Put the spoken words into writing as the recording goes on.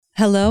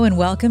Hello and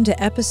welcome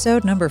to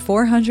episode number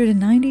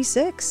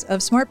 496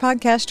 of Smart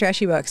Podcast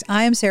Trashy Books.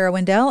 I am Sarah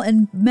Wendell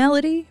and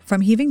Melody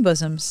from Heaving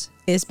Bosoms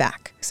is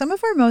back. Some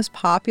of our most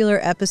popular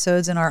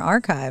episodes in our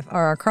archive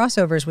are our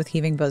crossovers with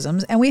Heaving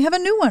Bosoms, and we have a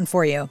new one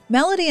for you.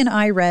 Melody and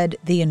I read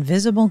The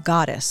Invisible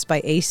Goddess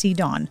by A.C.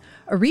 Dawn,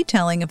 a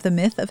retelling of the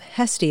myth of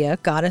Hestia,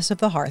 goddess of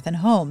the hearth and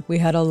home. We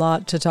had a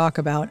lot to talk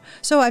about,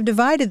 so I've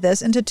divided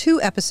this into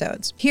 2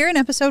 episodes. Here in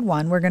episode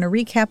 1, we're going to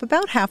recap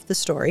about half the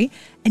story,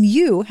 and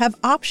you have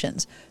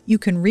options. You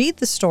can read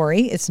the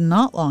story, it's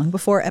not long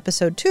before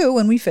episode 2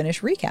 when we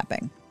finish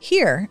recapping.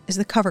 Here is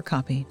the cover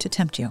copy to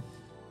tempt you.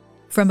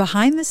 From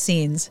behind the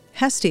scenes,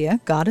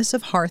 Hestia, goddess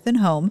of hearth and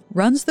home,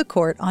 runs the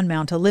court on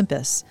Mount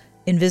Olympus,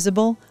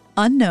 invisible,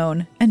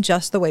 unknown, and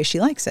just the way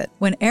she likes it.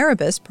 When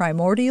Erebus,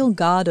 primordial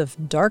god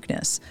of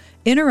darkness,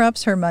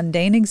 interrupts her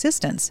mundane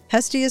existence,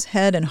 Hestia's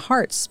head and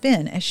heart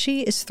spin as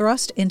she is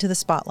thrust into the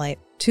spotlight.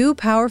 2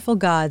 powerful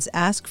gods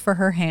ask for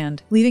her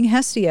hand, leaving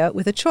Hestia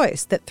with a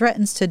choice that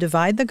threatens to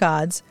divide the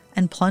gods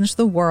and plunge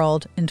the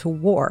world into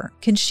war.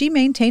 Can she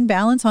maintain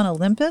balance on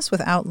Olympus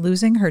without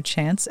losing her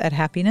chance at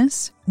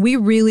happiness? We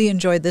really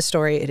enjoyed this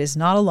story. It is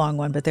not a long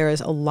one, but there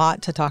is a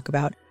lot to talk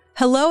about.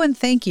 Hello and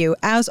thank you,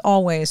 as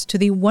always, to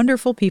the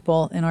wonderful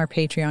people in our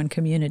Patreon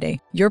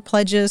community. Your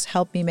pledges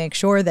help me make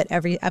sure that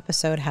every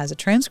episode has a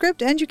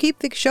transcript and you keep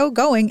the show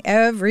going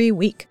every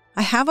week.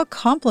 I have a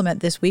compliment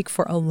this week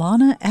for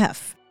Alana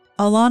F.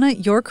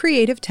 Alana, your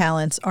creative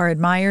talents are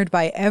admired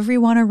by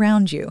everyone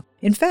around you.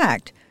 In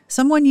fact,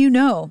 someone you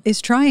know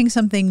is trying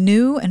something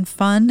new and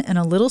fun and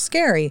a little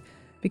scary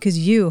because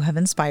you have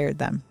inspired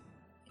them.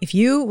 If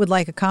you would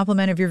like a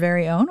compliment of your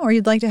very own, or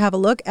you'd like to have a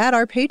look at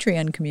our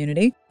Patreon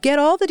community, get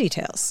all the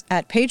details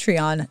at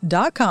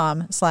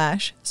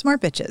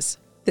patreon.com/smartbitches.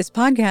 This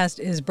podcast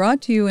is brought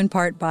to you in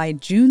part by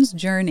June's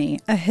Journey,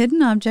 a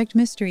hidden object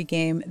mystery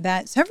game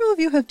that several of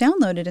you have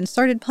downloaded and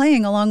started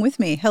playing along with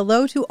me.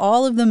 Hello to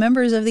all of the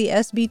members of the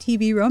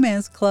SBTB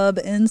Romance Club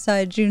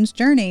inside June's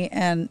Journey,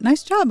 and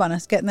nice job on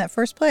us getting that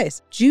first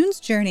place. June's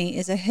Journey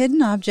is a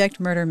hidden object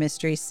murder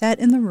mystery set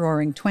in the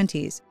Roaring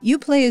Twenties. You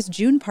play as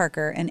June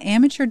Parker, an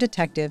amateur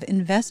detective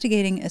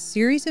investigating a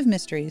series of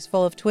mysteries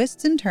full of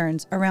twists and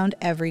turns around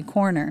every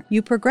corner.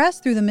 You progress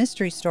through the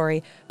mystery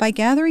story by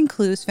gathering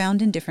clues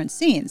found in different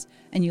scenes,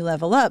 and you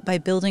level up by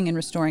building and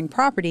restoring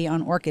property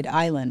on Orchid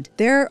Island.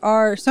 There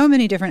are so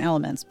many different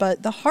elements,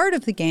 but the heart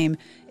of the game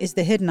is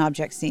the hidden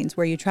object scenes,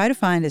 where you try to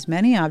find as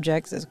many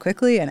objects as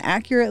quickly and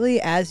accurately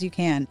as you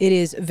can. It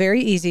is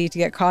very easy to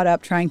get caught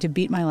up trying to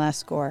beat my last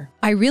score.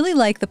 I really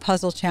like the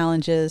puzzle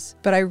challenges,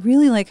 but I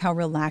really like how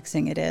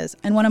relaxing it is.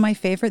 And one of my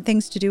favorite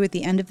things to do at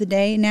the end of the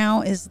day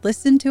now is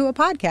listen to a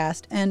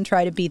podcast and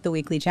try to beat the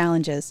weekly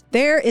challenges.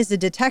 There is a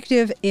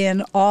detective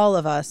in all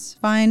of us.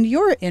 Find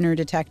your inner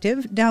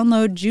detective.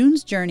 Download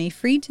June's Journey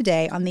free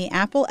today on the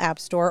Apple App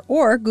Store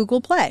or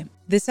Google Play.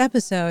 This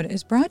episode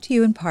is brought to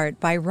you in part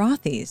by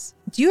Rothy's.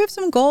 Do you have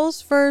some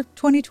goals for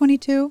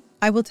 2022?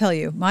 I will tell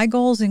you, my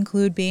goals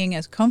include being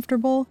as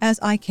comfortable as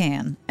I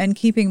can and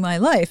keeping my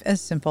life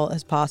as simple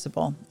as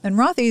possible. And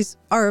Rothy's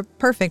are a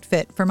perfect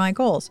fit for my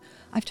goals.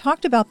 I've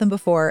talked about them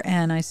before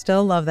and I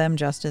still love them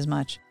just as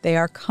much. They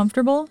are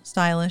comfortable,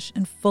 stylish,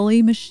 and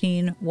fully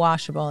machine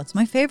washable. It's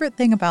my favorite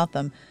thing about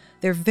them.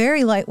 They're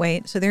very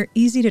lightweight, so they're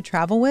easy to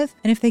travel with,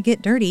 and if they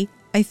get dirty,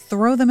 I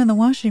throw them in the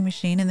washing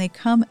machine and they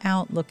come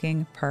out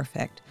looking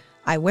perfect.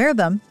 I wear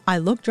them, I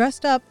look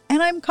dressed up,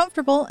 and I'm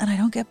comfortable and I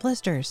don't get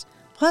blisters.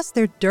 Plus,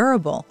 they're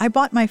durable. I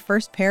bought my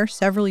first pair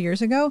several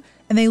years ago,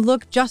 and they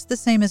look just the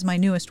same as my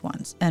newest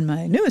ones. And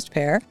my newest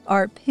pair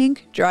are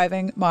pink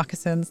driving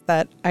moccasins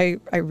that I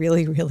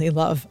really, really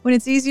love. When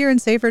it's easier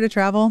and safer to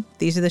travel,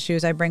 these are the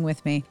shoes I bring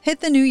with me.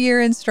 Hit the new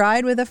year in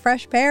stride with a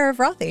fresh pair of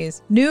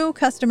Rothy's. New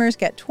customers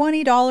get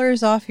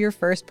 $20 off your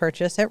first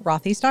purchase at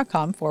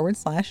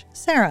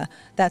rothys.com/Sarah.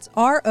 That's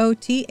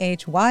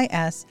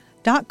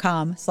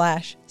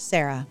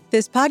ROTHYS.com/Sarah.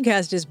 This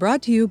podcast is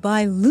brought to you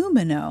by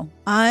Lumino.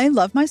 I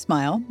love my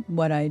smile.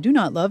 What I do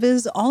not love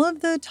is all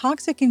of the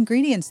toxic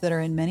ingredients that are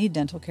in many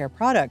dental care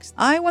products.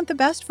 I want the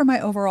best for my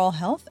overall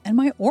health and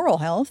my oral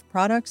health,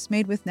 products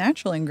made with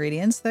natural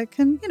ingredients that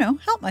can,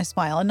 help my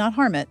smile and not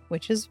harm it,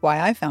 which is why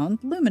I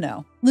found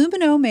Lumino.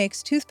 Lumino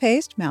makes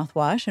toothpaste,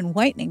 mouthwash, and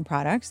whitening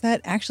products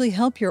that actually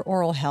help your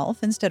oral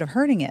health instead of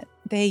hurting it.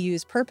 They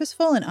use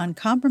purposeful and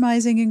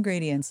uncompromising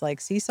ingredients like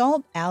sea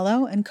salt,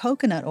 aloe, and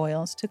coconut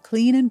oils to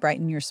clean and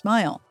brighten your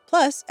smile.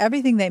 Plus,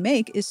 everything they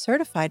make is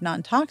certified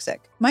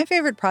non-toxic. My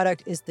favorite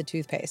product is the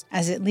toothpaste,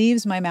 as it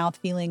leaves my mouth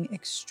feeling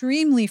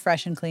extremely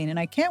fresh and clean, and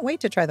I can't wait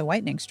to try the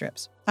whitening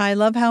strips. I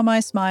love how my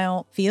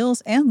smile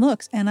feels and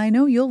looks, and I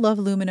know you'll love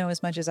Lumino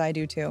as much as I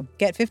do too.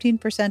 Get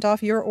 15%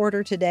 off your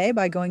order today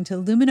by going to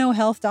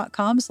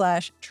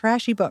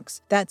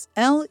luminohealth.com/trashybooks. That's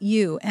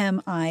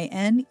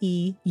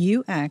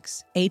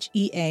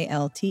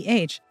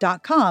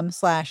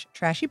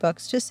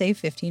LUMINEUXHEALTH.com/trashybooks to save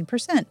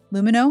 15%.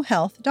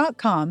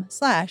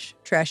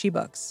 luminohealth.com/trashybooks.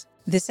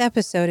 This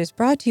episode is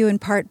brought to you in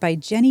part by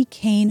Jenny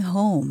Kane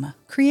Home.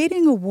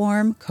 Creating a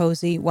warm,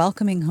 cozy,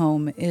 welcoming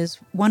home is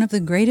one of the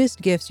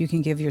greatest gifts you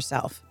can give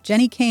yourself.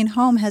 Jenny Kane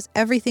Home has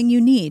everything you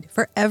need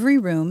for every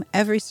room,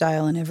 every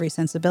style, and every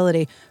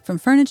sensibility. From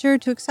furniture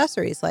to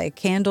accessories like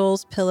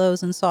candles,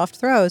 pillows, and soft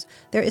throws,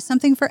 there is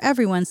something for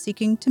everyone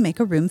seeking to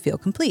make a room feel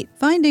complete.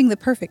 Finding the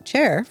perfect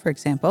chair, for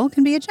example,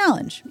 can be a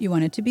challenge. You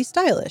want it to be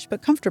stylish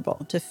but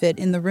comfortable, to fit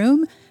in the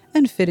room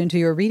and fit into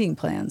your reading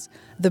plans.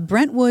 The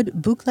Brentwood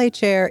Boucle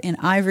chair in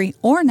ivory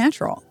or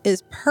natural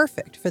is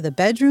perfect for the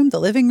bedroom, the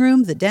living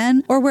room, the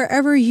den, or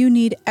wherever you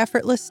need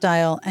effortless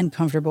style and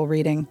comfortable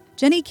reading.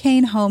 Jenny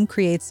Kane Home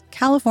creates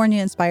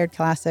California-inspired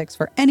classics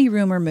for any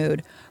room or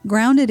mood.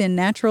 Grounded in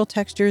natural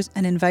textures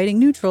and inviting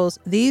neutrals,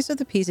 these are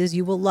the pieces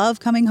you will love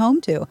coming home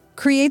to.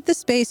 Create the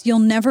space you'll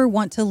never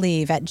want to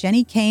leave at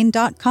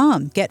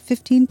jennykane.com. Get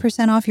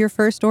 15% off your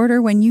first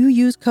order when you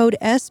use code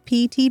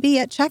SPTB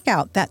at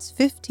checkout. That's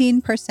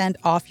 15%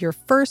 off your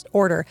first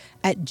order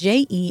at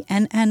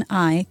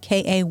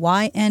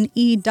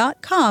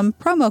JENNIKAYNE.com,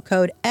 promo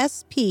code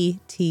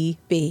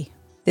SPTB.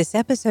 This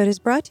episode is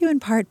brought to you in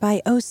part by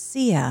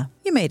Osea.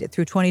 You made it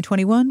through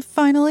 2021,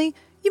 finally.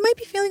 You might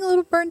be feeling a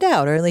little burned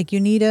out or like you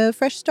need a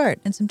fresh start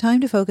and some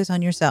time to focus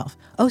on yourself.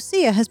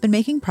 Osea has been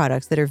making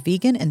products that are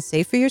vegan and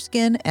safe for your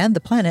skin and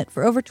the planet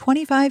for over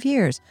 25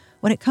 years.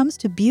 When it comes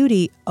to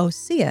beauty,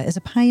 Osea is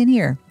a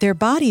pioneer. Their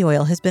body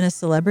oil has been a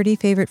celebrity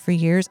favorite for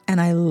years,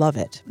 and I love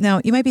it. Now,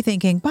 you might be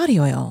thinking, body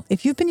oil?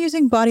 If you've been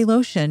using body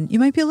lotion, you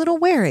might be a little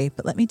wary,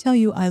 but let me tell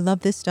you, I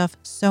love this stuff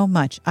so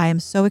much. I am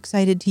so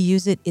excited to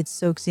use it. It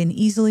soaks in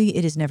easily,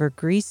 it is never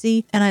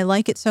greasy, and I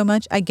like it so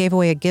much, I gave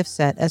away a gift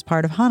set as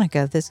part of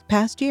Hanukkah this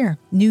past year.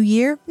 New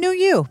year, new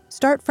you.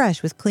 Start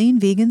fresh with clean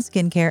vegan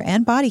skincare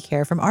and body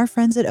care from our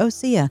friends at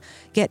Osea.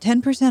 Get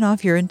 10%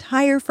 off your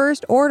entire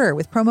first order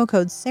with promo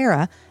code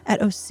SARAH at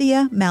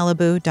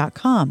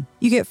OseaMalibu.com.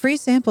 You get free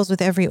samples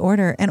with every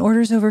order, and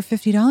orders over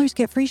 $50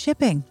 get free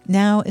shipping.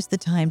 Now is the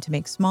time to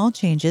make small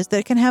changes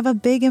that can have a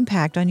big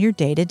impact on your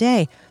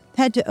day-to-day.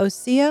 Head to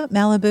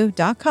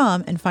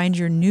OseaMalibu.com and find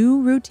your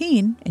new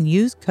routine and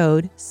use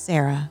code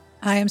SARAH.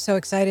 I am so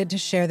excited to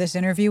share this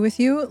interview with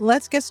you.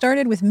 Let's get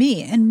started with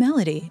me and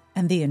Melody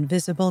and the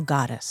Invisible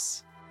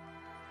Goddess.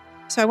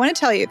 So I want to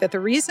tell you that the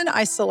reason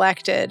I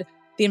selected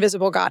The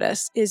Invisible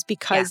Goddess is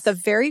because the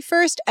very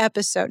first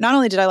episode, not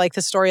only did I like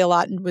the story a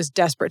lot and was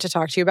desperate to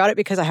talk to you about it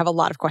because I have a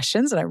lot of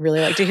questions and I really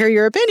like to hear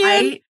your opinion.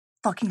 I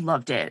fucking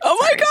loved it. Oh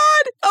my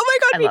God. Oh my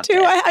God, me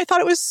too. I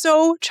thought it was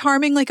so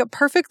charming, like a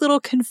perfect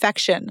little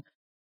confection.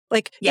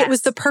 Like it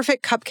was the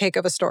perfect cupcake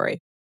of a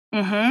story.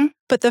 Mm-hmm.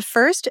 But the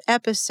first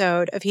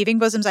episode of Heaving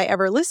Bosoms I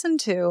ever listened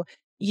to,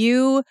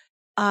 you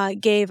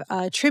gave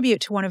a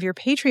tribute to one of your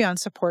Patreon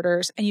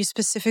supporters and you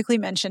specifically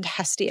mentioned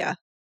Hestia.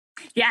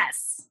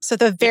 Yes. So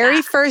the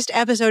very first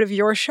episode of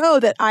your show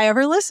that I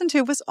ever listened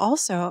to was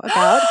also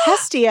about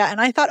Hestia.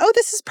 And I thought, oh,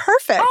 this is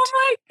perfect.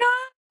 Oh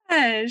my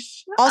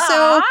gosh.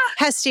 Also,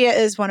 Hestia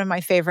is one of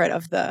my favorite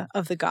of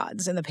the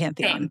gods in the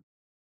pantheon. Same.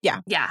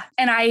 Yeah. Yeah.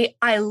 And I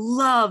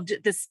loved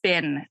the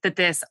spin that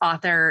this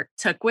author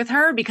took with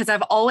her because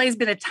I've always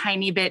been a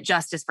tiny bit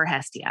justice for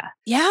Hestia.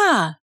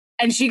 Yeah.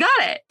 And she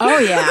got it. Oh,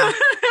 yeah.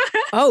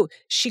 Oh,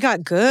 she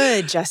got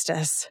good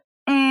justice.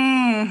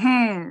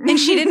 Mm-hmm. And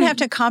she didn't have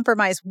to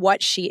compromise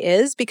what she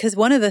is, because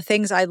one of the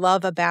things I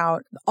love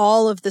about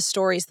all of the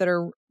stories that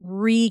are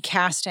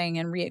recasting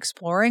and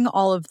re-exploring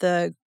all of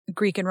the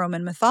Greek and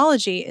Roman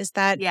mythology is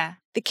that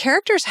the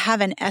characters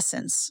have an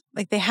essence.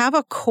 Like they have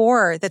a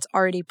core that's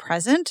already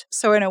present.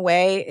 So in a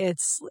way,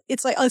 it's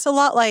a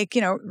lot like,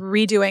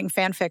 redoing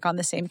fanfic on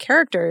the same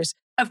characters.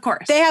 Of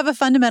course. They have a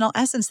fundamental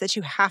essence that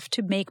you have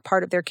to make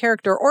part of their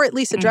character, or at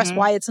least address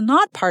why it's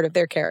not part of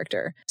their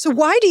character. So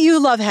why do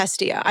you love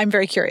Hestia? I'm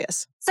very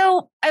curious.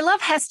 So I love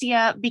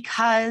Hestia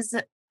because,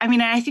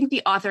 I think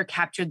the author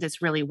captured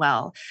this really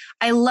well.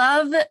 I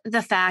love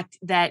the fact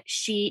that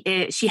she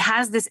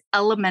has this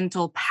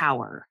elemental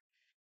power,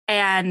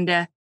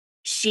 and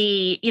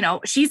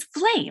she's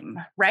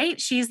flame,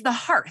 right? She's the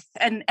hearth.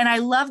 And I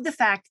love the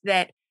fact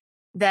that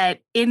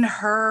in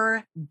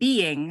her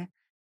being,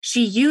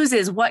 she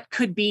uses what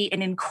could be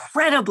an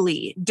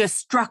incredibly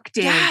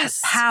destructive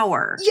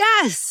power.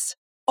 Yes.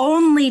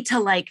 Only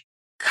to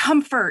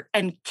comfort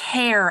and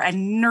care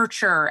and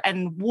nurture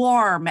and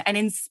warm and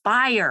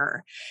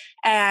inspire.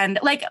 And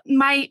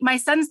my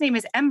son's name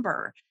is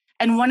Ember.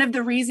 And one of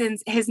the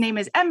reasons his name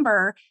is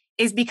Ember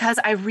is because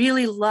I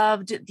really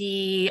loved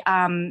the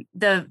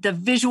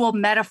visual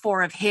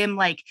metaphor of him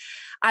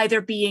either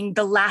being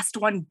the last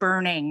one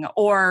burning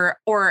or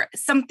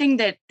something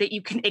that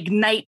you can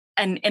ignite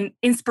an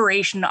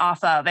inspiration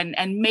off of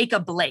and make a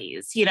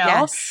blaze,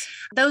 Yes.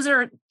 Those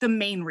are the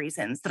main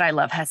reasons that I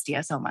love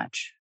Hestia so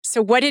much.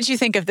 So what did you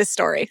think of this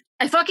story?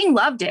 I fucking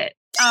loved it.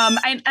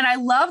 And I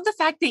love the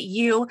fact that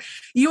you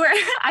were,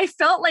 I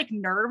felt like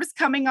nerves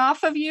coming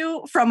off of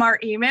you from our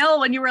email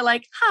when you were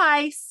like,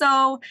 hi,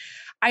 so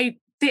I've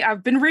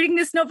been reading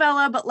this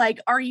novella, but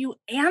are you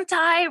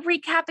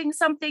anti-recapping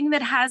something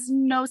that has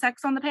no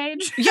sex on the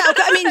page? Yeah.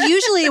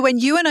 Usually when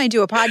you and I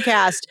do a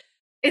podcast,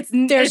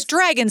 There's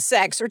dragon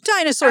sex or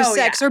dinosaur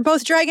sex or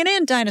both dragon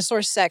and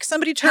dinosaur sex.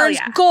 Somebody turns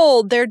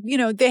gold.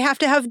 They have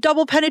to have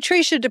double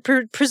penetration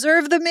to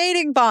preserve the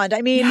mating bond.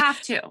 I mean, you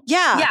have to.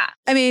 Yeah.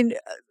 I mean,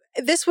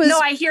 this was. No,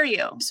 I hear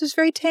you. This was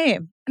very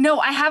tame. No,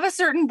 I have a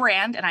certain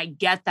brand and I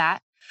get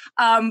that.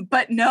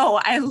 But no,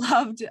 I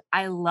loved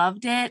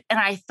it. And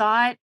I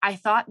thought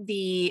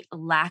the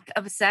lack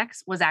of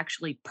sex was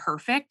actually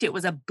perfect. It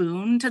was a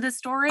boon to the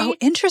story. Oh,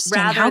 interesting.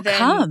 Rather How than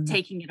come?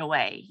 taking it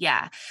away.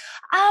 Yeah.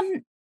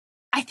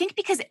 I think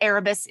because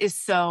Erebus is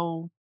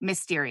so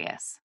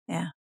mysterious.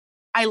 Yeah.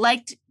 I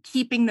liked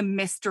keeping the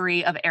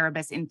mystery of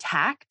Erebus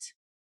intact.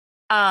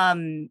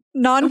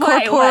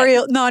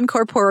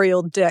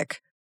 Non-corporeal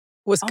dick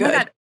was good. My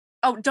God.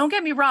 Oh, don't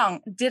get me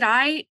wrong. Did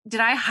I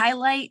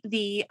highlight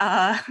the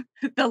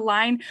the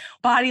line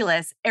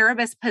bodiless?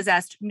 Erebus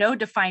possessed no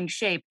defined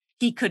shape.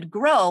 He could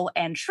grow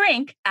and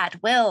shrink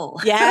at will.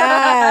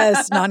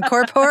 Yes,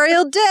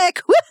 non-corporeal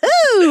dick.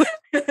 Woohoo!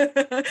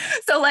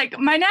 So like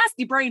my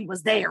nasty brain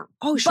was there.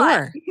 Oh,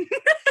 sure.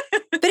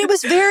 But it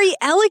was very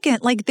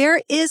elegant. Like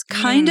there is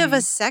kind of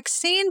a sex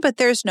scene, but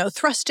there's no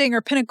thrusting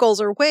or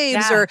pinnacles or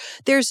waves or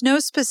there's no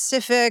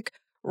specific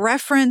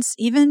reference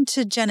even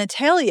to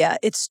genitalia.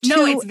 It's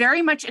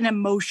very much an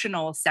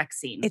emotional sex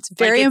scene. It's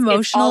very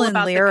emotional and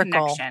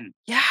lyrical.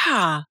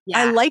 Yeah.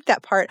 I like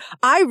that part.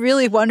 I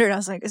really wondered. I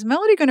was like, is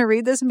Melody going to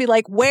read this and be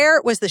like,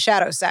 where was the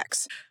shadow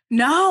sex?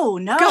 No.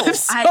 I'm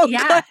so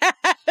glad.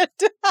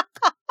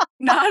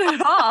 Not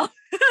at all.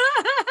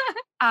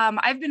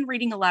 I've been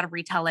reading a lot of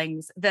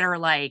retellings that are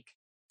like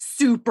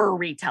super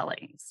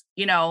retellings,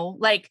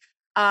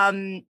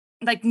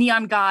 like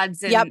Neon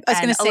Gods and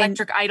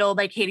Electric Idol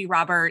by Katie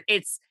Robert.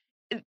 It's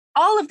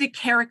all of the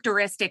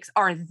characteristics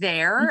are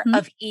there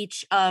of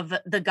each of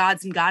the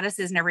gods and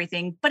goddesses and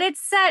everything, but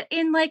it's set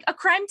in like a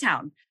crime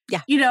town.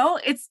 Yeah.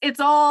 It's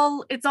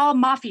all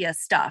mafia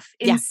stuff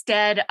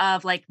instead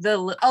of like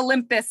the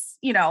Olympus,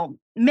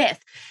 myth.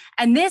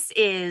 And this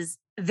is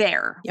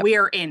there. Yep.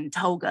 We're in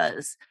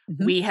togas.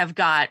 We have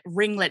got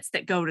ringlets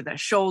that go to the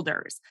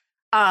shoulders.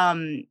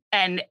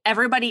 And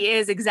everybody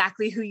is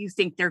exactly who you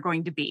think they're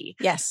going to be.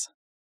 Yes.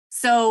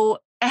 So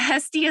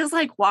Hestia is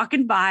like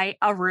walking by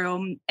a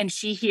room and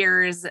she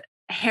hears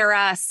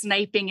Hera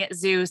sniping at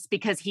Zeus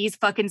because he's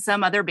fucking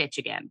some other bitch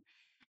again.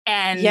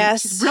 And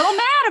she's real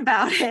mad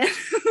about it.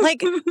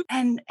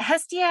 And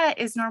Hestia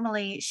is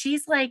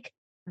she's like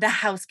the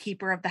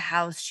housekeeper of the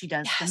house. She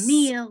does the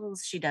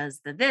meals. She does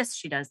the this.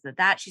 She does the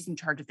that. She's in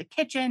charge of the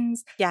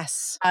kitchens.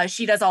 Yes.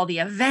 She does all the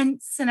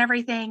events and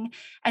everything.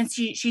 And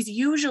she's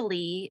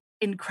usually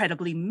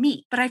incredibly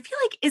meek. But I feel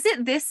like, is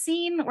it this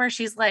scene where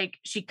she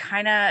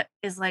kind of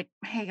is like,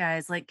 hey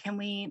guys, like, can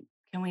we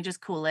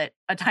just cool it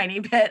a tiny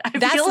bit?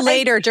 That's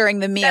later during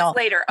the meal. That's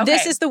later. Okay.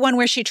 This is the one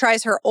where she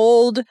tries so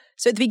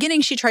at the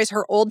beginning, she tries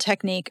her old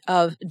technique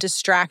of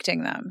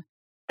distracting them.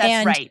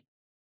 That's right.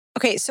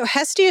 Okay, so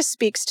Hestia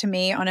speaks to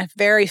me on a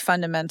very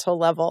fundamental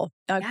level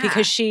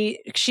because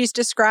she's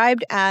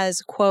described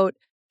as, quote,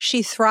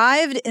 she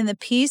thrived in the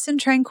peace and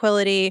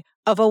tranquility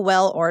of a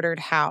well-ordered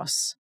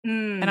house.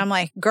 And I'm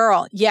like,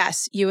 girl,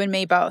 yes, you and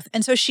me both.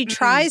 And so she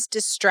tries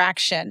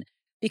distraction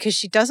because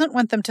she doesn't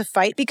want them to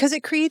fight because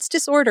it creates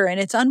disorder and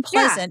it's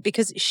unpleasant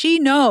because she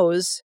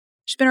knows,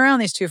 she's been around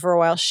these two for a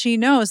while, she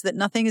knows that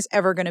nothing is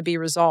ever going to be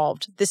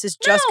resolved. This is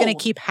just going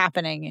to keep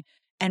happening.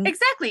 And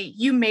exactly.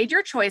 You made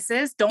your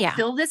choices. Don't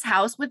fill this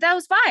house with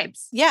those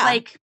vibes. Yeah.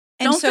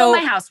 Don't fill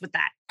my house with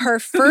that. Her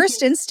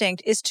first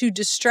instinct is to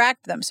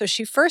distract them. So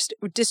she first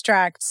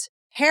distracts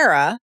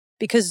Hera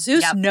because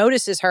Zeus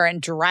notices her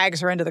and drags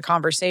her into the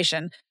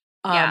conversation.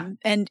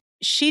 And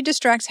she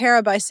distracts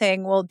Hera by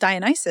saying, well,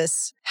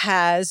 Dionysus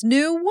has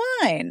new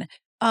wine.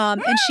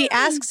 And she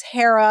asks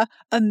Hera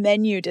a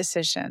menu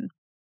decision.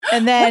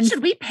 And then, what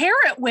should we pair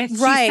it with, she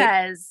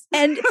says.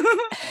 And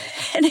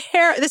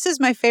Hera, this is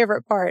my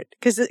favorite part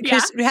because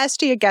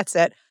Hestia gets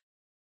it.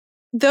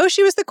 Though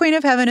she was the queen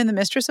of heaven and the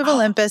mistress of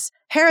Olympus,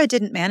 Hera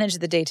didn't manage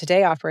the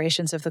day-to-day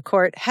operations of the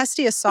court.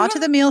 Hestia saw to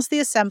the meals, the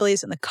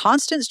assemblies, and the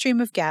constant stream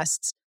of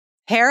guests.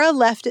 Hera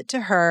left it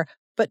to her,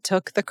 but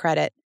took the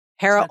credit.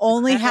 Hera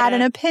only had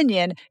an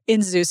opinion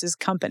in Zeus's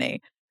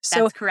company.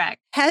 So, that's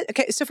correct.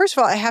 Okay, so first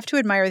of all, I have to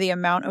admire the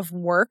amount of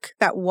work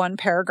that one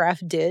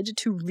paragraph did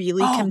to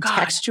really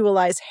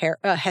contextualize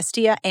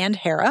Hestia and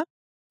Hera.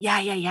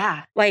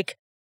 Yeah. Like,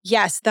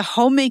 yes, the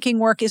homemaking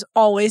work is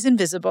always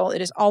invisible.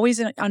 It is always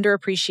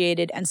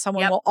underappreciated, and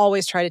someone will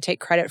always try to take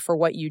credit for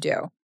what you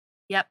do.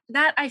 Yep.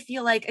 That I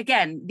feel like,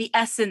 again, the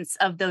essence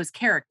of those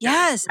characters.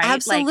 Yes, right?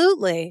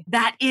 absolutely. Like,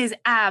 that is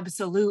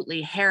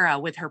absolutely Hera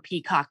with her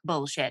peacock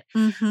bullshit.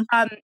 Mm-hmm.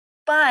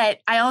 But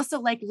I also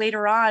like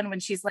later on when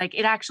she's like,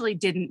 it actually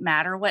didn't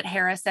matter what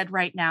Hera said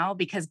right now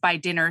because by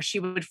dinner she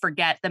would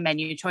forget the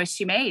menu choice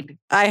she made.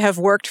 I have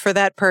worked for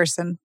that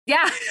person.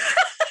 Yeah.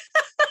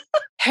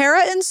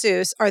 Hera and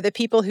Zeus are the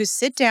people who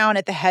sit down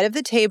at the head of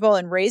the table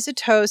and raise a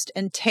toast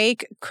and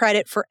take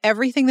credit for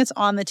everything that's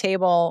on the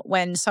table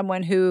when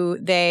someone who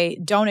they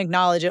don't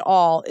acknowledge at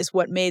all is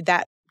what made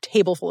that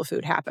table full of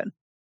food happen.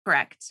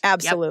 Correct.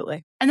 Absolutely.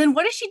 Yep. And then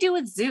what does she do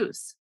with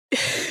Zeus?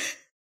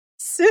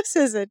 Zeus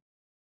is a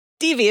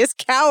devious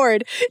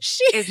coward.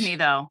 Is me,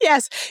 though.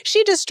 Yes.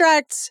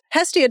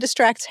 Hestia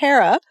distracts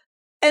Hera,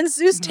 and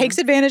Zeus takes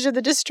advantage of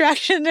the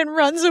distraction and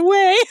runs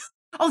away.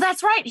 Oh,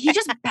 that's right. He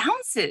just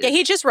bounces. Yeah,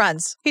 he just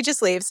runs. He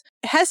just leaves.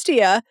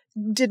 Hestia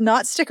did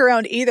not stick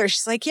around either.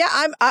 She's like,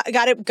 yeah, I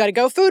gotta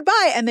go, food,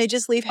 bye. And they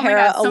just leave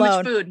Hera so alone.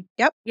 Much food.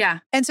 Yep. Yeah.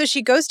 And so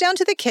she goes down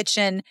to the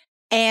kitchen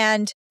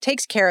and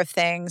takes care of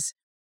things,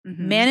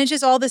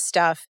 manages all this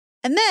stuff,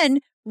 and then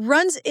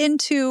runs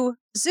into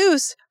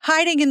Zeus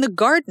hiding in the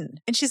garden.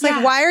 And she's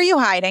like, why are you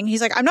hiding?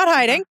 He's like, I'm not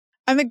hiding.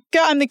 I'm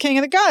the king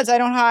of the gods. I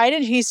don't hide.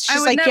 And she's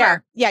like,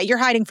 never. Yeah, you're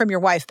hiding from your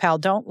wife, pal.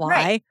 Don't lie.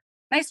 Right.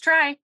 Nice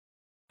try.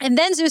 And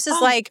then Zeus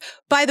is like,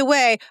 by the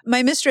way,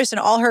 my mistress and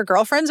all her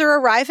girlfriends are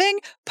arriving.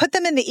 Put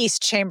them in the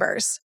east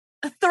chambers.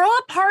 Throw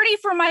a party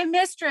for my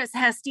mistress,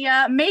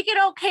 Hestia. Make it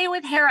okay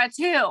with Hera,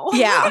 too.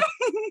 Yeah.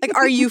 Like,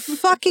 are you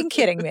fucking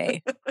kidding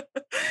me?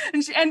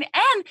 and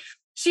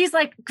she's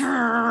like,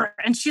 grrr,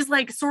 and she's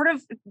like sort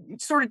of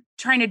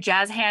trying to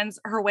jazz hands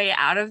her way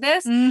out of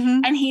this.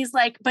 And he's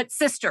like, but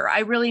sister, I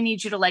really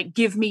need you to like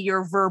give me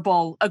your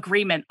verbal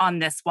agreement on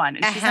this one.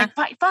 And she's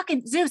like,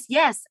 fucking Zeus,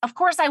 yes, of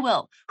course I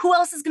will. Who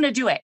else is going to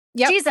do it?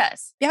 Yep.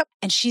 Jesus. Yep.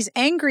 And she's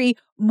angry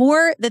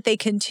more that they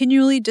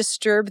continually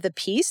disturb the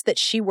peace that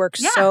she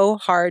works so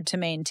hard to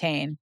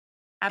maintain.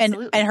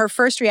 Absolutely. And her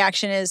first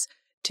reaction is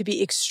to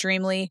be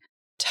extremely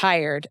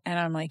tired. And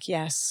I'm like,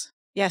 yes,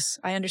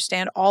 I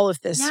understand all of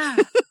this. Yeah.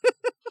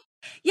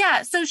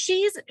 Yeah. So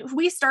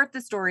we start the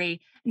story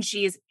and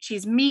she's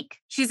meek.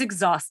 She's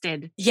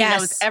exhausted. She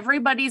knows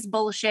everybody's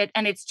bullshit.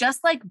 And it's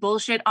just like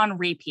bullshit on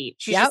repeat.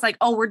 She's just like,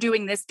 oh, we're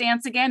doing this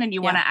dance again. And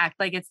you want to act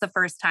like it's the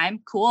first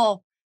time.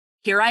 Cool.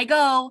 Here I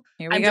go.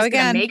 I'm just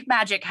going to make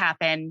magic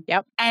happen.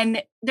 Yep.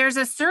 And there's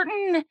a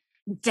certain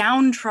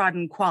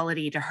downtrodden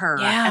quality to her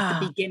at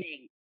the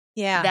beginning.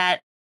 Yeah.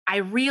 That I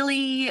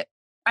really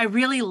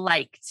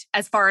liked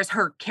as far as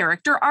her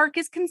character arc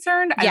is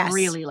concerned. I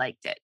really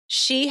liked it.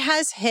 She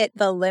has hit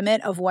the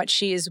limit of what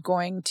she is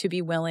going to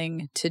be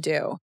willing to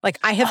do. Like,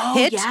 I have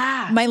hit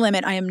my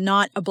limit. I am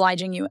not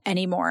obliging you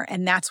anymore.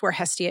 And that's where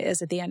Hestia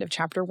is at the end of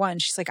chapter 1.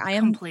 She's like, I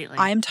am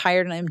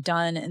tired and I'm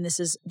done. And this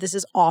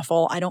is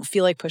awful. I don't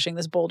feel like pushing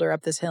this boulder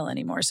up this hill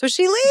anymore. So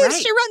she leaves. Right.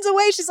 She runs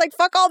away. She's like,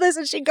 fuck all this.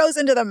 And she goes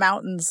into the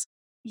mountains.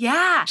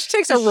 Yeah. She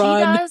takes a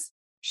run.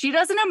 She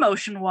does an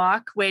emotion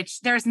walk, which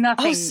there's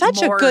nothing more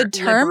such a good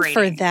term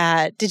liberating. For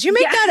that. Did you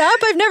make that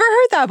up? I've never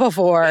heard that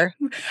before.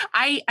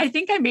 I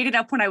think I made it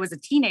up when I was a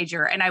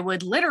teenager, and I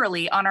would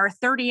literally, on our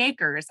 30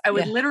 acres, I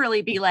would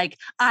literally be like,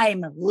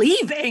 I'm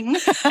leaving.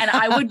 And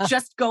I would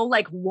just go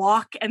like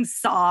walk and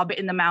sob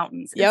in the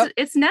mountains.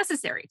 It's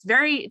necessary. It's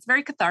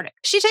very cathartic.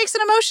 She takes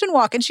an emotion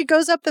walk and she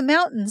goes up the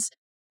mountains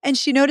and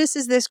she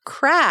notices this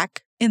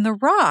crack in the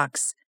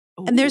rocks.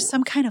 And there's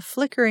some kind of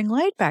flickering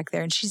light back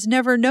there, and she's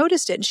never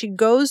noticed it. And she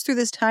goes through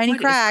this tiny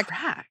crack,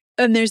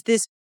 and there's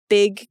this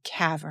big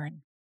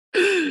cavern.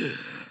 And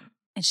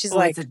she's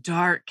like, it's a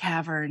dark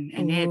cavern,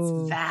 and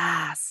it's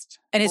vast.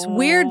 And it's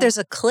weird. There's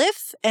a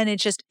cliff, and it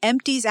just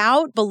empties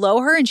out below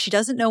her, and she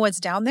doesn't know what's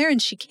down there,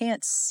 and she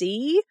can't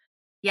see.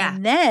 Yeah.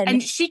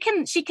 And she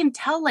can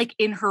tell, like,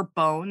 in her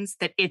bones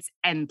that it's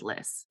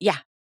endless. Yeah.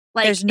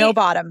 Like, there's no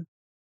bottom.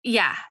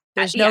 Yeah.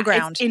 There's no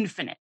ground. It's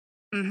infinite.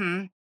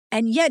 Mm-hmm.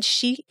 And yet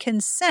she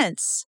can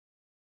sense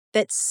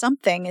that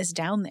something is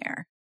down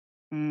there.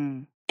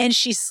 And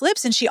she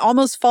slips and she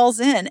almost falls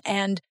in,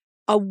 and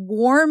a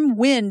warm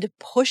wind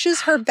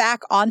pushes her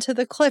back onto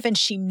the cliff, and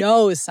she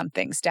knows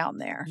something's down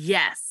there.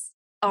 Yes.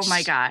 Oh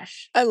my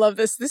gosh. I love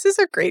this. This is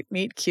a great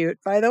meet cute,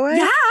 by the way.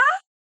 Yeah.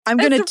 I'm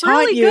going to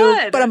taunt really you,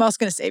 good. but I'm also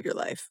going to save your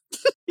life.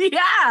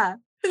 Yeah.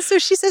 And so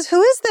she says,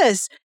 who is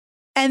this?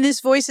 And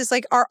this voice is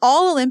like, are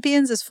all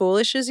Olympians as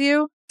foolish as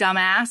you?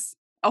 Dumbass.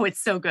 Oh,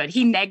 it's so good.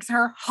 He negs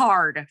her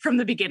hard from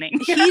the beginning.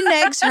 He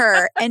negs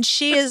her, and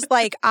she is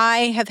like,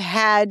 I have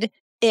had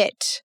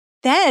it.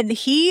 Then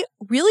he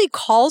really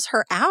calls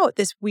her out,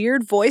 this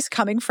weird voice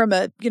coming from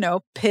a,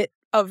 pit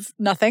of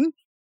nothing.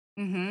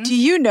 Do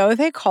you know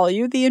they call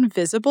you the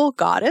invisible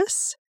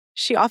goddess?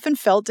 She often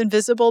felt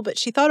invisible, but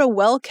she thought a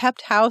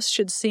well-kept house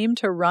should seem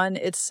to run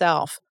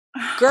itself.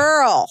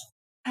 Girl.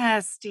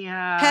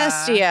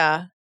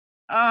 Hestia.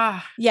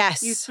 Oh,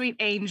 yes. You sweet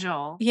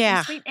angel. Yeah.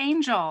 You sweet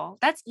angel.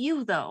 That's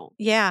you, though.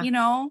 Yeah.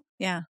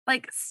 Yeah.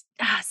 Like,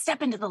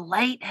 step into the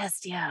light,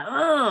 Hestia.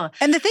 Ugh.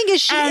 And the thing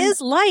is, she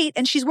is light,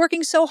 and she's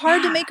working so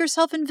hard to make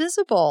herself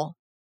invisible.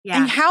 Yeah.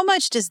 And how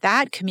much does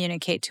that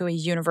communicate to a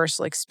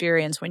universal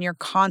experience when you're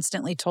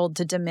constantly told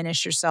to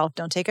diminish yourself?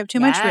 Don't take up too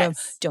much room.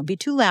 Don't be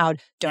too loud.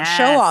 Don't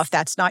show off.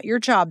 That's not your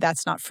job.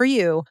 That's not for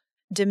you.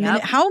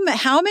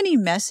 How many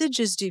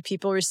messages do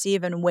people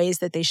receive in ways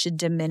that they should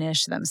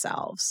diminish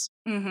themselves?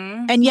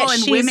 And yet,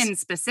 women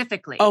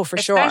specifically. Oh, for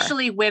sure,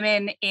 especially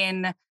women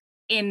in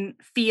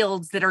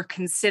fields that are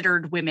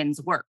considered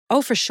women's work.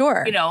 Oh, for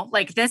sure.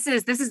 Like this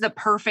is the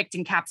perfect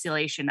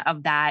encapsulation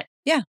of that.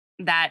 Yeah.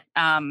 That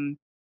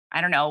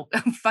I don't know,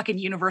 fucking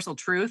universal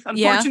truth,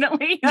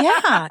 unfortunately.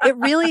 Yeah, it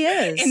really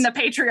is. In the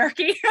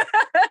patriarchy.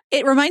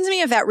 It reminds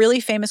me of that really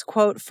famous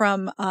quote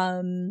from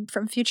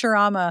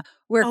Futurama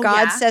where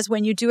God says,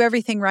 when you do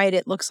everything right,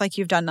 it looks like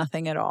you've done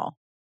nothing at all.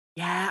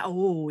 Yeah.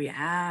 Oh,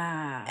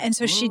 yeah. And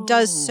so she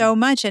does so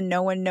much and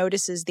no one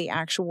notices the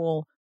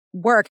actual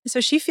work. So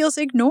she feels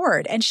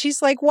ignored and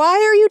she's like, why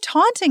are you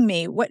taunting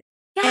me? What?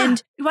 Yeah.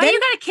 And why you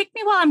got to kick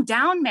me while I'm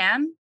down,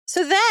 man?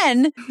 So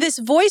then this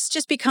voice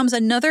just becomes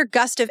another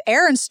gust of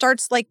air and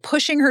starts like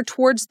pushing her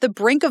towards the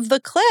brink of the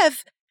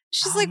cliff.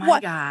 She's like,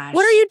 what? Gosh.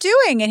 What are you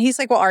doing? And he's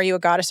like, well, are you a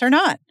goddess or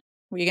not?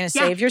 Were you going to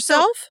save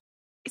yourself?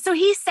 So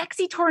he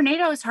sexy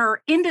tornadoes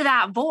her into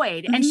that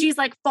void and she's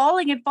like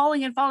falling and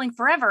falling and falling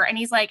forever. And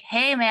he's like,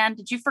 hey man,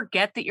 did you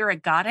forget that you're a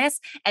goddess?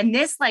 And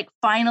this like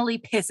finally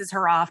pisses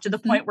her off to the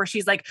point where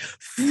she's like,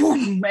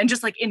 and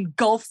just like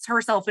engulfs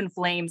herself in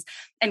flames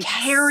and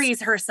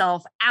carries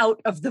herself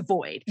out of the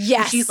void.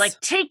 Yes. And she's like,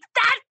 take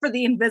that for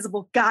the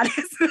invisible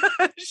goddess.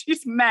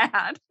 She's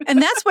mad. And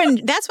that's when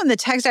the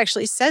text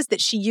actually says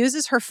that she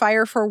uses her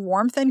fire for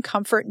warmth and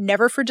comfort,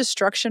 never for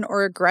destruction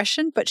or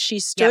aggression, but she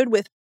stood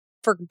with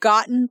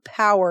forgotten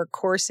power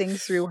coursing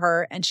through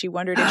her, and she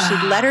wondered if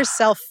she'd let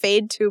herself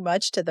fade too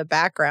much to the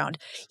background.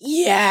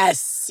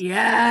 Yes.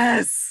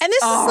 Yes. And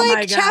this is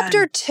like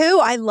chapter 2.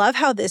 I love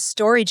how this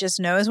story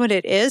just knows what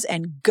it is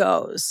and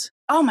goes.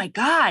 Oh my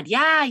God.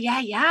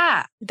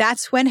 Yeah.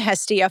 That's when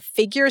Hestia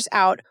figures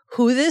out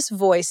who this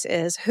voice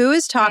is, who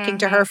is talking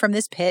to her from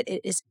this pit.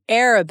 It is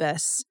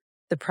Erebus,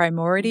 the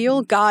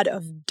primordial god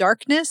of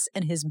darkness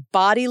and his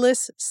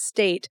bodiless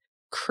state,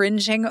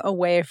 cringing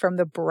away from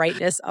the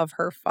brightness of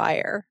her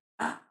fire.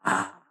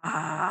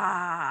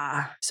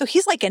 So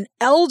he's like an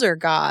elder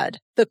god.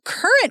 The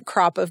current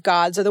crop of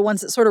gods are the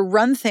ones that sort of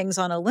run things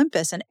on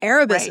Olympus, and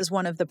Erebus is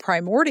one of the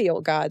primordial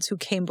gods who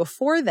came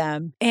before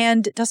them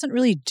and doesn't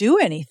really do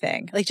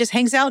anything, like just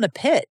hangs out in a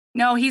pit.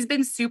 No, he's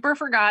been super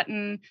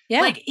forgotten.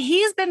 Yeah. Like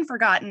he's been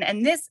forgotten.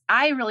 And this,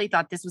 I really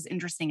thought this was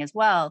interesting as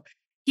well.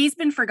 He's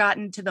been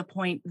forgotten to the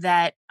point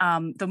that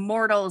the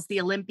mortals, the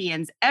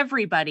Olympians,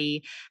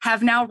 everybody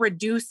have now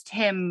reduced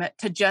him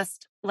to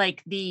just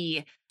like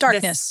the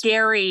darkness, the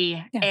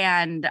scary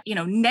and,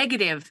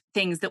 negative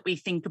things that we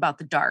think about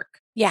the dark.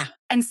 Yeah.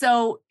 And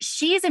so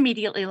she's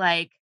immediately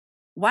like,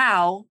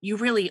 wow, you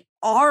really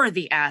are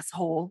the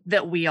asshole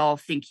that we all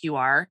think you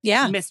are.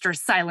 Yeah. Mr.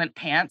 Silent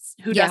Pants,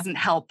 who doesn't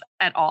help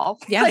at all.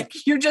 Yeah. Like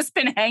you've just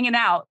been hanging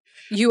out.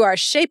 You are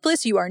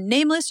shapeless, you are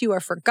nameless, you are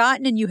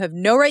forgotten, and you have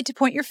no right to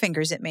point your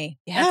fingers at me.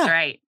 Yeah. That's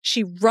right.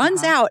 She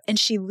runs out and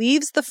she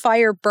leaves the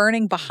fire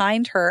burning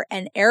behind her,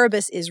 and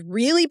Erebus is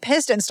really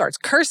pissed and starts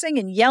cursing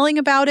and yelling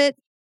about it.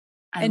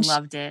 I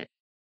loved it.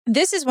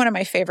 This is one of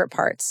my favorite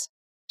parts.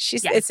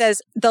 It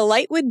says, the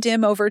light would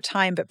dim over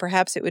time, but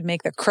perhaps it would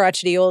make the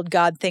crotchety old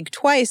god think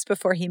twice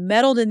before he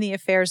meddled in the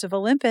affairs of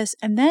Olympus.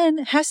 And then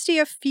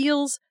Hestia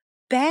feels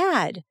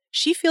bad.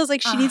 She feels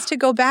like she needs to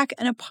go back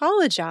and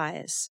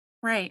apologize.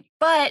 Right.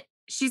 But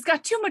she's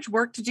got too much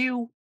work to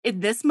do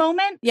in this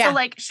moment. Yeah. So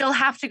like she'll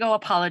have to go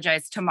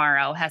apologize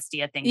tomorrow,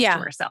 Hestia thinks to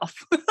herself.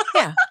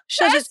 Yeah.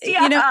 She'll just,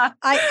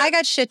 I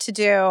got shit to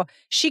do.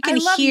 She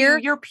can hear.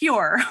 You're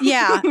pure.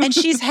 Yeah. And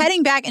she's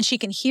heading back and she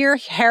can hear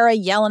Hera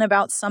yelling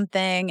about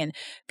something and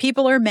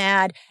people are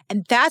mad.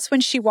 And that's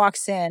when she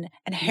walks in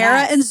and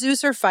Hera and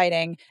Zeus are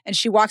fighting. And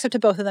she walks up to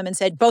both of them and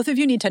said, both of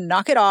you need to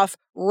knock it off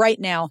right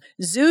now.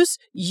 Zeus,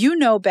 you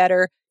know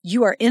better.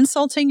 You are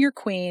insulting your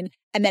queen.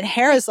 And then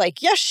Hera's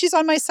like, yes, she's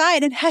on my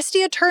side. And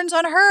Hestia turns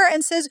on her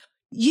and says,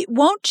 you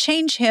won't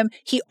change him.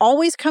 He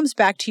always comes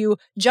back to you.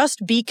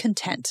 Just be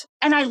content.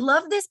 And I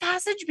love this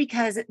passage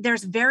because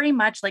there's very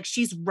much like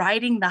she's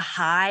riding the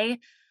high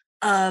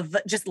of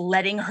just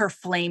letting her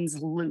flames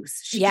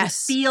loose. She can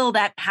feel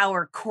that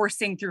power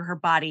coursing through her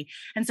body.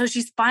 And so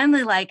she's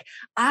finally like,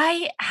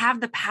 I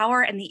have the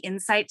power and the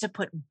insight to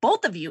put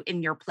both of you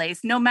in your place,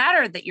 no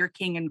matter that you're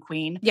king and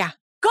queen. Yeah.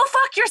 Go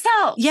fuck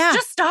yourself. Yeah.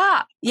 Just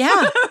stop.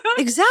 Yeah,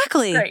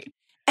 exactly. Right.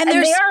 And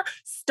they are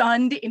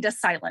stunned into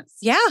silence.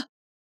 Yeah.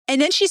 And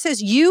then she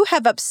says, you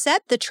have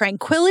upset the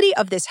tranquility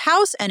of this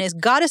house, and as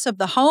goddess of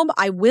the home,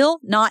 I will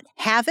not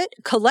have it.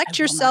 Collect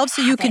yourself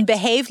so you can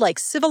behave like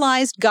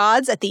civilized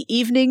gods at the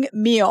evening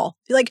meal.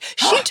 Like,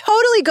 she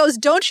totally goes,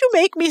 don't you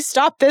make me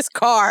stop this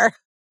car.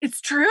 It's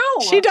true.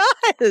 She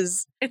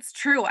does. It's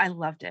true. I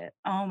loved it.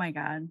 Oh my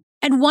God.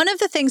 And one of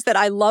the things that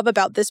I love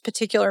about this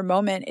particular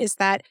moment is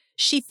that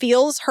she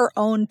feels her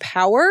own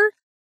power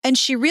and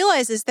she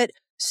realizes that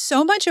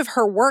so much of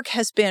her work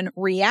has been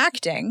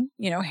reacting.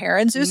 Hera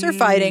and Zeus are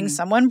fighting.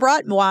 Someone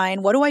brought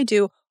wine. What do I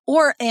do?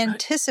 Or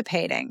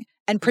anticipating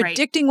and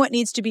predicting what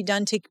needs to be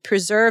done to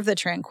preserve the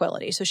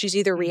tranquility. So she's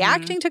either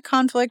reacting to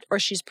conflict or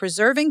she's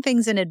preserving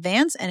things in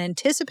advance and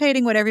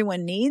anticipating what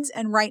everyone needs.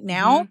 And right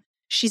now,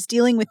 she's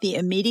dealing with the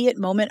immediate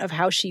moment of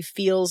how she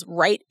feels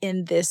right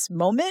in this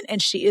moment. And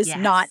she is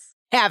not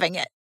having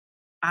it.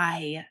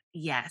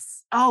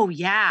 Oh,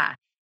 yeah.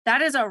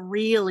 That is a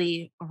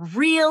really,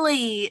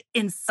 really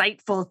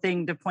insightful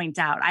thing to point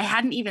out. I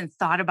hadn't even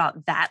thought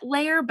about that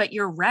layer, but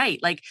you're right.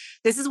 Like,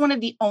 this is one of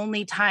the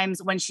only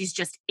times when she's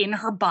just in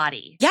her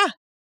body. Yeah.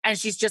 And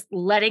she's just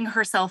letting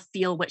herself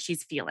feel what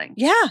she's feeling.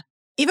 Yeah.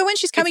 Even when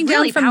she's coming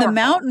really down from powerful. the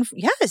mountain.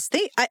 Yes,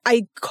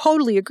 I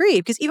totally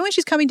agree. Because even when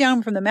she's coming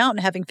down from the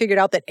mountain, having figured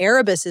out that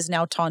Erebus is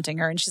now taunting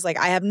her, and she's like,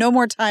 I have no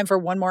more time for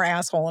one more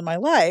asshole in my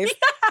life.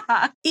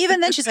 Yeah. Even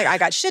then, she's like, I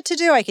got shit to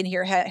do. I can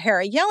hear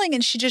Hera yelling.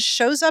 And she just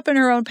shows up in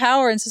her own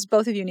power and says,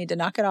 both of you need to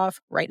knock it off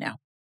right now.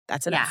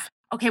 That's enough.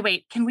 Yeah. Okay,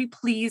 wait. Can we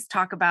please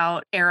talk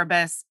about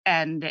Erebus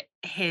and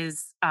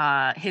his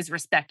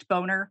respect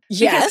boner?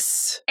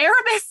 Yes.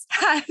 Erebus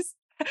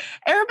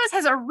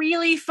has a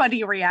really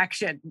funny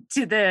reaction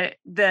to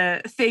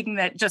the thing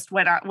that just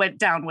went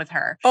down with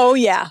her. Oh,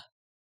 yeah.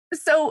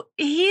 So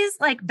he's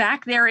like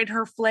back there in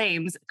her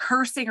flames,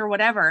 cursing or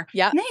whatever.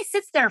 Yeah. And then he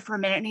sits there for a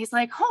minute and he's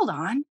like, hold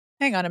on.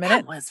 Hang on a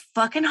minute. That was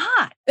fucking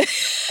hot.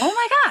 Oh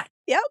my God.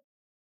 Yep.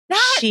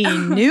 She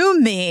knew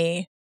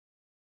me.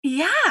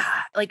 Yeah.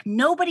 Like,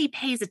 nobody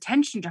pays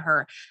attention to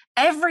her.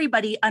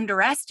 Everybody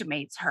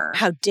underestimates her.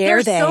 How dare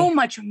There's they? so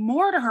much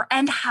more to her.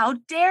 And how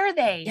dare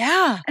they?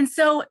 Yeah. And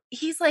so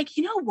he's like,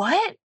 you know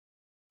what?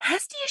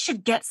 Hestia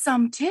should get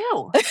some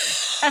too.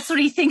 That's what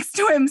he thinks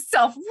to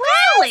himself.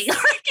 Really?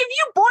 Like, if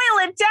you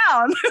boil it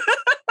down,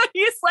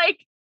 he's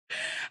like,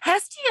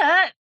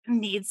 Hestia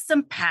needs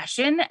some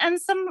passion and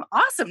some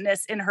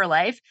awesomeness in her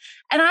life.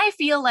 And I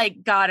feel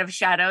like God of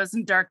shadows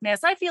and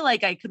darkness, I feel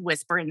like I could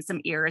whisper in some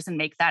ears and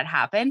make that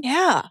happen.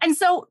 Yeah. And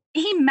so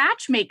he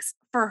matchmakes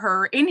for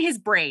her in his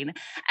brain. And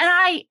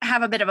I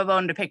have a bit of a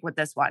bone to pick with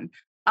this one.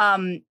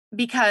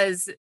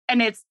 Because,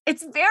 and it's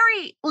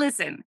very,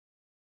 listen,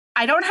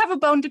 I don't have a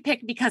bone to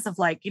pick because of,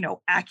 like, you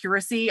know,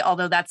 accuracy,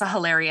 although that's a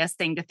hilarious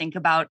thing to think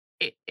about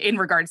in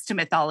regards to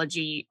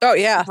mythology. Oh,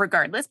 yeah.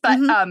 Regardless. But,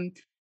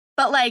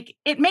 but like,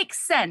 it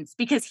makes sense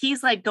because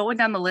he's like going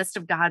down the list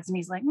of gods and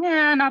he's like,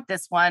 nah, not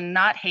this one,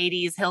 not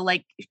Hades. He'll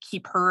like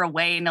keep her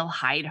away and he'll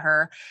hide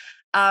her.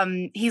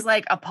 He's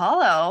like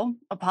Apollo.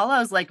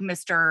 Apollo's like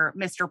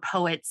Mr.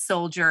 Poet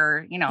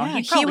Soldier. You know,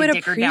 he'd probably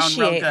dig her down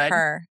real good.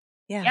 Her.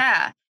 Yeah.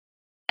 Yeah.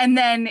 And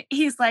then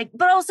he's like,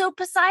 but also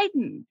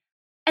Poseidon.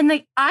 And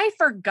like, I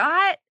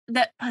forgot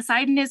that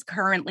Poseidon is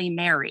currently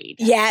married.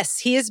 Yes,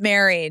 he is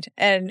married.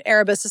 And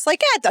Erebus is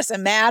like, it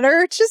doesn't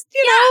matter. Just,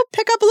 you know,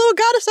 pick up a little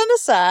goddess on the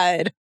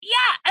side.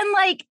 Yeah. And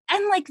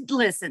like,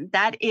 listen,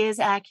 that is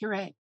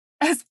accurate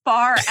as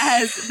far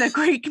as the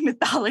Greek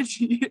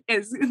mythology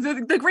is,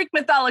 the Greek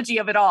mythology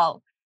of it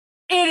all.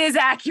 It is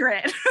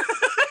accurate.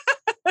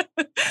 On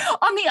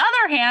the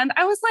other hand,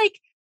 I was like,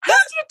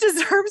 Hestia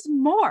deserves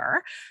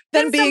more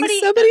than being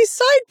somebody's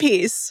side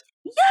piece.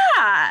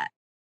 Yeah.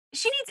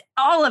 She needs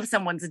all of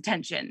someone's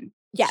attention.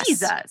 Yes.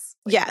 Jesus.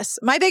 Yes.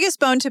 My biggest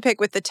bone to pick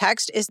with the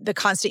text is the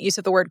constant use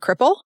of the word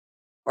cripple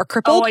or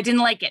crippled. Oh, I didn't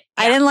like it.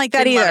 Yeah. I didn't like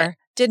that either.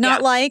 Did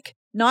not like,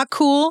 not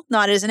cool,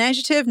 not as an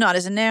adjective, not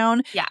as a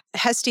noun. Yeah.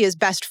 Hestia's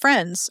best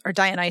friends are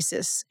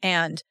Dionysus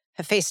and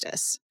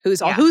Hephaestus,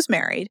 who's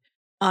married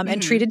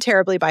and treated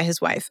terribly by his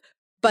wife.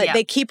 But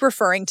they keep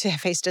referring to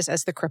Hephaestus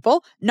as the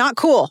cripple. Not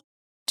cool.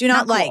 Do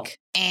not like.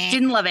 Cool.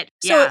 Didn't love it.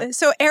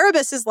 So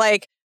Erebus is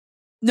like,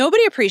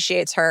 nobody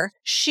appreciates her.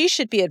 She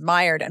should be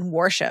admired and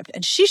worshipped,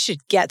 and she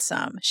should get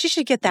some. She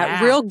should get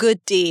that real good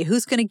D.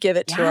 Who's going to give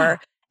it to her?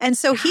 And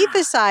so he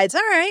decides,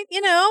 all right, you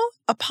know,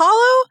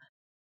 Apollo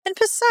and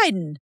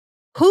Poseidon.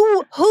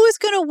 Who is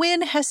going to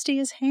win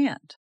Hestia's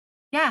hand?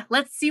 Yeah,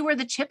 let's see where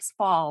the chips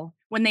fall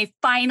when they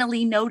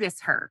finally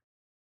notice her.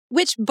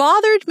 Which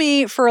bothered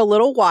me for a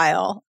little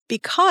while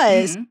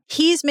because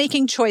he's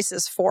making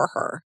choices for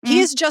her. He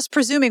is just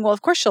presuming, well,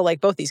 of course she'll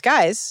like both these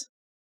guys.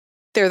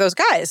 They're those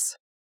guys.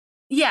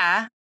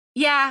 Yeah.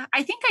 Yeah.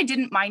 I think I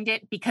didn't mind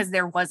it because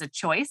there was a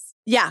choice.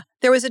 Yeah,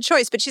 there was a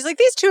choice. But she's like,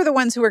 these two are the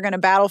ones who are going to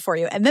battle for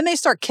you. And then they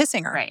start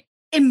kissing her. Right.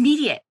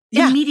 Immediate.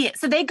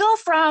 So they go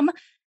from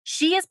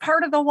she is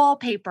part of the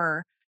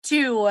wallpaper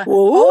to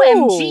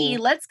OMG,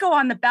 let's go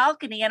on the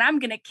balcony and I'm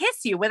going to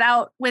kiss you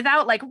without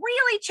like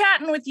really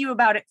chatting with you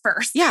about it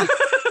first. Yeah.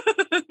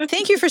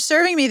 Thank you for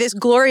serving me this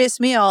glorious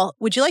meal.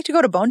 Would you like to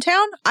go to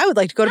Bonetown? I would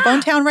like to go to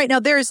Bonetown right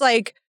now.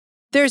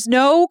 There's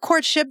no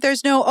courtship.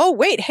 There's no, oh,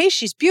 wait, hey,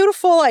 she's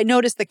beautiful. I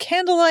noticed the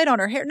candlelight on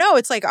her hair. No,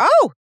 it's like,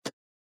 oh,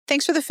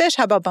 thanks for the fish.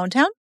 How about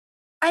Bonetown?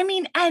 I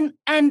mean, and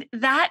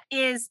that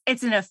is,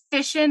 it's an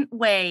efficient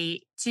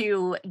way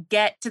to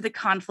get to the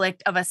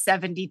conflict of a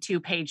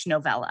 72-page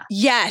novella.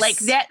 Yes. Like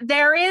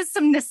there is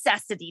some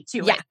necessity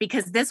to it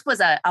because this was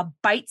a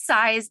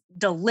bite-sized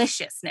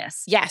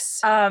deliciousness.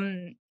 Yes.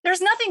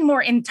 There's nothing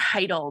more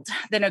entitled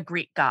than a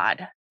Greek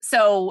god.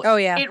 So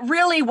it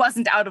really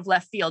wasn't out of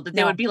left field that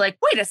they would be like,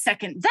 wait a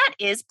second, that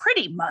is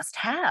pretty must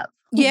have.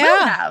 Yeah.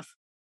 Will have.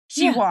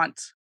 She want.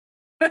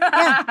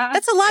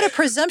 That's a lot of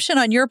presumption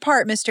on your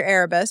part, Mr.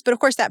 Erebus. But of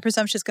course, that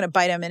presumption is going to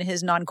bite him in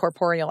his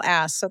non-corporeal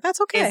ass. So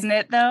that's okay. Isn't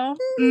it, though?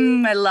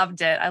 I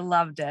loved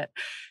it.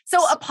 So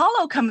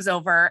Apollo comes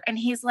over and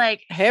he's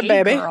like, hey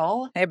baby.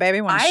 Girl, hey, baby,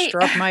 want to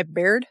stroke my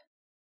beard?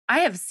 I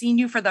have seen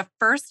you for the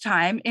first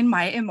time in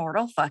my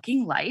immortal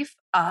fucking life.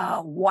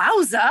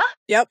 Wowza.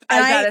 Yep. I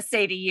gotta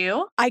say to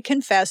you. I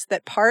confess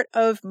that part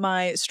of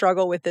my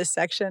struggle with this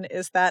section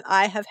is that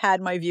I have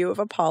had my view of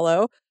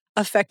Apollo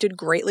affected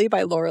greatly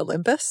by Lore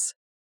Olympus.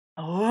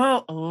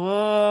 Yeah.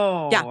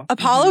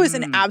 Apollo is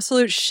an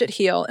absolute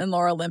shitheel in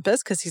Lore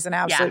Olympus because he's an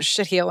absolute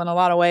shitheel in a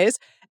lot of ways.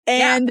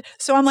 And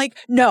so I'm like,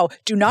 no,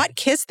 do not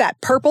kiss that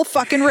purple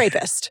fucking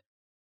rapist.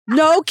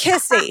 No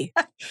kissy.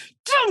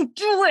 Don't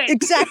do it.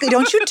 Exactly.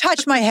 Don't you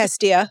touch my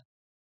Hestia.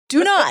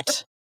 Do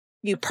not.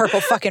 You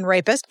purple fucking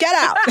rapist. Get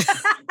out.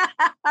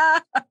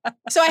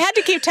 So I had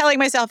to keep telling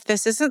myself,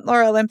 this isn't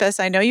Lore Olympus.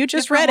 I know you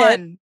just read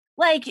it.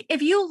 Like,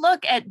 if you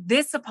look at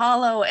this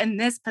Apollo and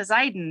this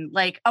Poseidon,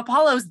 like,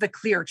 Apollo's the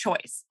clear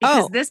choice.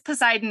 Because this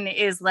Poseidon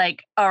is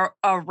like a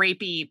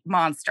rapey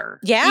monster.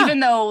 Yeah.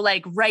 Even though,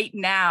 like, right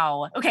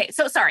now. Okay,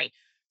 so sorry.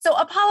 So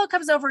Apollo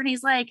comes over and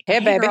he's like, hey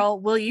baby, girl,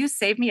 will you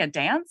save me a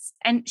dance?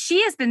 And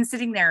she has been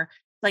sitting there,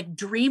 like,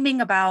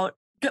 dreaming about,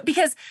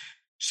 because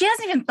she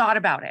hasn't even thought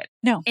about it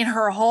in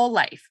her whole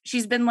life.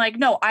 She's been like,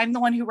 no, I'm the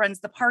one who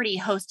runs the party.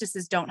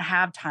 Hostesses don't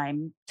have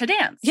time to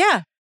dance.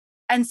 Yeah.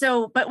 And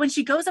so, but when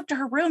she goes up to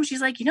her room,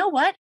 she's like, you know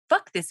what?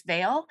 Fuck this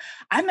veil.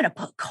 I'm going to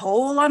put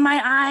coal on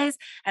my eyes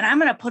and I'm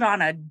going to put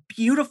on a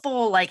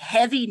beautiful, like,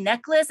 heavy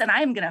necklace and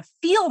I'm going to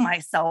feel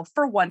myself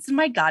for once in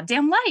my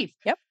goddamn life.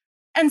 Yep.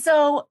 And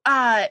so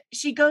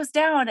she goes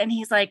down and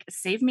he's like,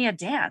 save me a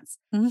dance.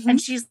 Mm-hmm.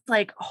 And she's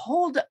like,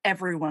 hold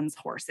everyone's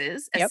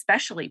horses,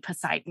 especially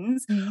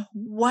Poseidon's. Mm-hmm.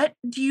 What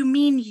do you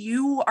mean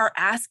you are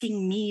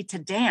asking me to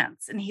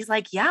dance? And he's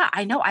like, yeah,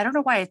 I know. I don't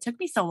know why it took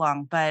me so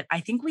long, but I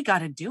think we got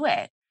to do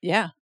it.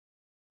 Yeah.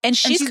 And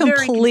she's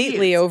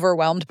completely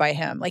overwhelmed by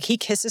him. Like, he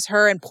kisses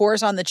her and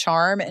pours on the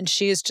charm and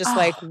she's just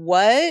like,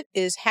 what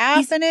is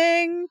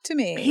happening to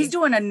me? He's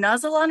doing a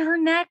nuzzle on her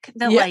neck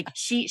that like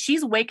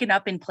she's waking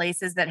up in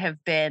places that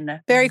have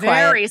been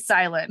very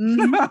silent.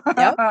 Mm-hmm.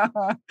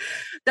 Yep.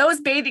 Those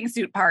bathing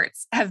suit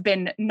parts have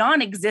been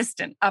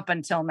non-existent up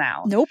until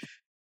now. Nope.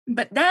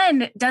 But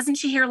then doesn't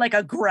she hear like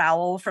a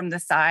growl from the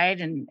side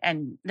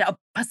and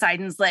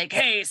Poseidon's like,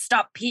 hey,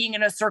 stop peeing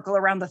in a circle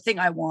around the thing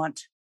I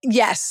want.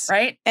 Yes.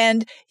 Right.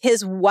 And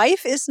his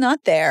wife is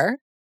not there.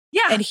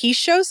 Yeah. And he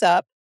shows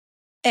up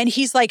and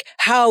he's like,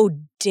 how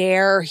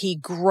dare he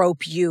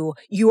grope you?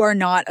 You are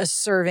not a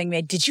serving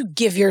maid. Did you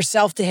give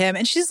yourself to him?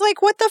 And she's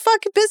like, what the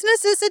fuck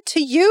business is it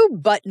to you,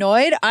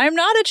 buttnoid? I'm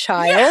not a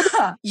child.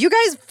 Yeah. You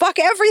guys fuck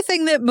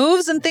everything that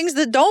moves and things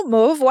that don't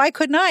move. Why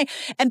couldn't I?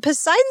 And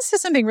Poseidon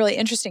says something really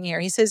interesting here.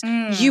 He says,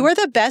 you are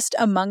the best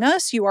among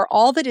us. You are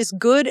all that is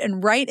good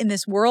and right in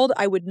this world.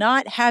 I would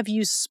not have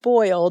you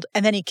spoiled.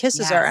 And then he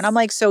kisses her. And I'm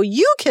like, so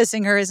you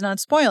kissing her is not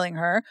spoiling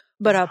her,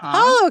 but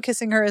Apollo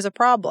kissing her is a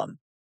problem.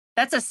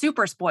 That's a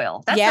super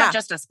spoil. That's not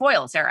just a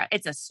spoil, Sarah.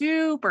 It's a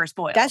super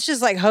spoil. That's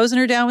just like hosing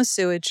her down with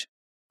sewage.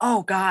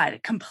 Oh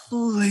God,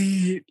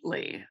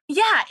 completely.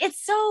 Yeah,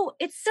 it's so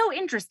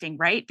interesting,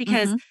 right?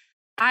 Because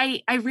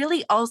I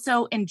really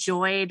also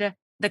enjoyed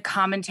the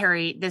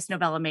commentary this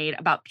novella made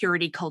about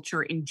purity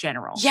culture in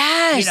general.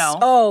 Yes. You know?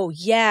 Oh,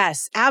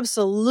 yes,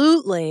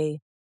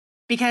 absolutely.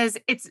 Because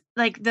it's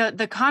like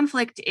the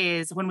conflict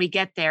is when we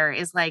get there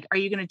is like, are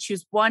you going to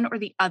choose one or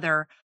the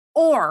other?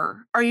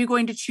 Or are you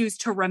going to choose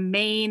to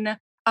remain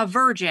a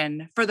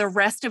virgin for the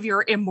rest of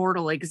your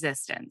immortal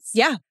existence?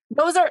 Yeah.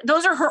 Those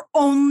are her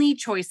only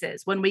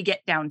choices when we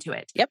get down to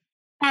it. Yep.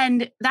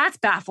 And that's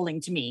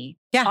baffling to me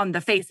on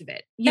the face of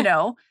it, you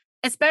know,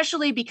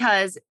 especially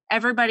because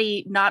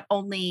everybody not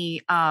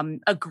only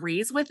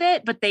agrees with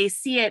it, but they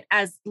see it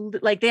as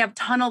like they have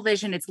tunnel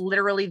vision. It's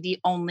literally the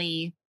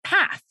only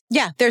path.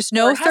 Yeah, there's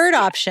no third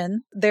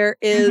option. There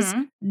is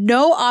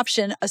no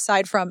option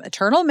aside from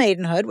eternal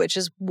maidenhood, which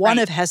is one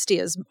of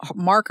Hestia's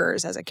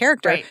markers as a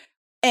character,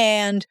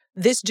 and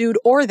this dude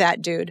or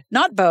that dude,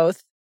 not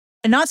both,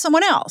 and not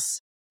someone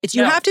else. It's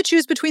you have to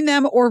choose between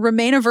them or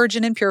remain a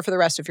virgin and pure for the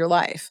rest of your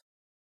life.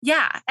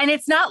 Yeah, and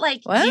it's not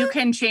like you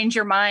can change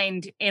your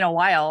mind in a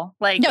while.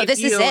 Like, no,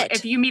 this is it.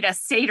 If you meet a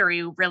satyr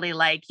you really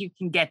like, you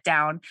can get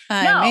down.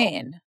 I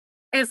mean...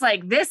 It's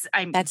like this.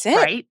 That's it.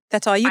 Right?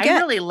 That's all you get. I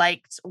really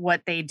liked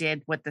what they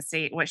did with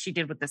what she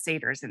did with the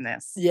satyrs in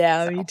this.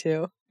 Yeah, so. Me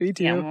too.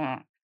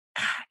 Yeah.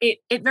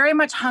 It very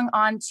much hung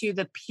on to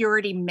the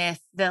purity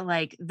myth that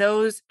like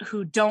those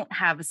who don't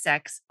have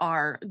sex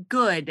are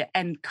good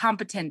and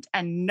competent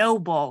and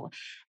noble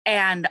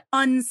and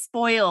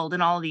unspoiled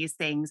and all these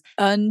things.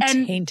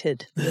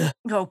 Untainted.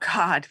 Oh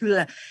God.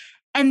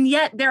 And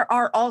yet there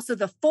are also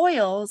the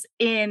foils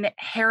in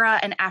Hera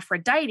and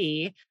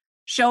Aphrodite,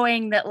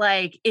 showing that,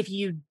 like, if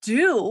you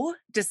do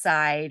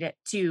decide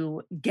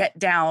to get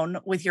down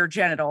with your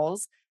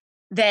genitals,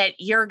 that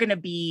you're going to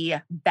be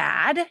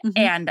bad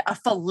and a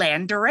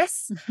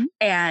philanderous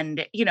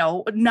and, you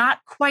know, not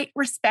quite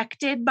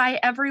respected by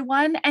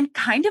everyone and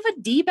kind of a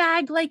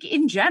D-bag, like,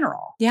 in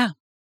general. Yeah.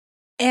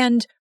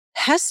 And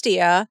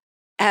Hestia,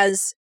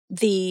 as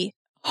the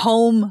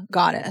home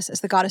goddess, as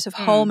the goddess of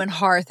home and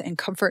hearth and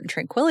comfort and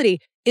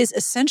tranquility, is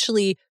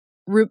essentially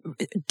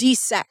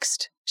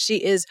desexed.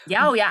 She is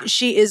yeah.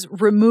 she is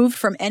removed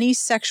from any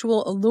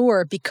sexual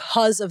allure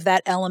because of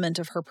that element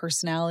of her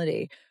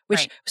personality,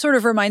 which sort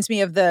of reminds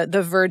me of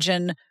the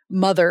virgin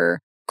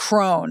mother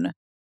crone,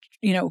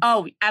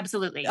 Oh,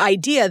 absolutely.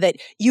 idea that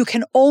you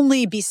can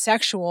only be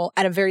sexual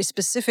at a very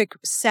specific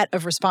set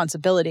of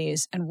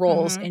responsibilities and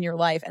roles in your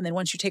life. And then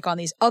once you take on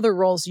these other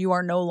roles, you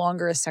are no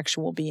longer a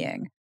sexual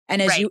being.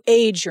 And as you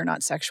age, you're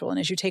not sexual. And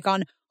as you take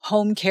on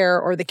home care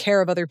or the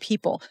care of other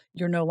people,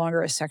 you're no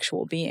longer a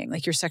sexual being.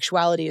 Like your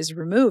sexuality is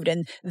removed.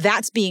 And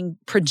that's being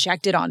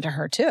projected onto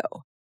her too.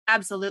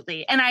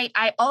 Absolutely. And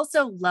I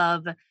also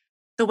love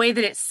the way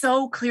that it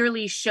so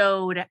clearly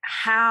showed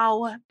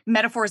how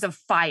metaphors of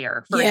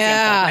fire, for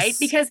example, right?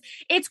 Because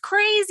it's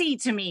crazy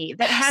to me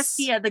that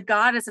Hestia, the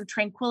goddess of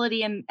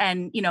tranquility and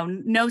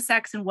no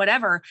sex and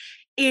whatever,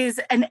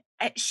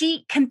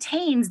 she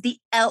contains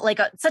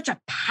such a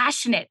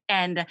passionate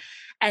and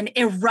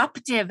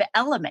eruptive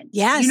element.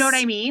 Yes. You know what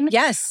I mean?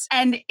 Yes.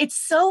 And it's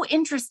so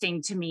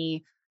interesting to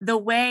me the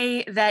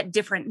way that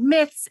different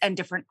myths and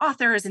different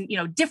authors and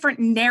different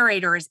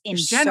narrators in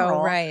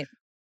general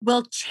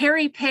will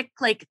cherry pick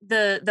like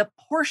the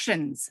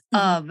portions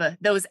of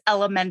those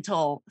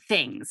elemental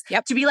things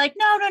to be like,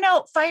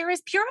 no, fire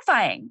is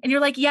purifying. And you're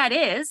like, yeah, it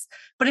is,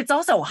 but it's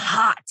also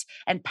hot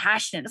and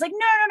passionate. It's like,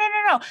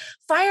 no.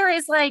 Fire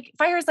is like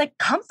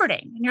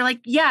comforting. And you're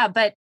like, yeah,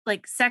 but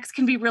like sex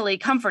can be really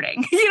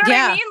comforting. You know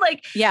what I mean?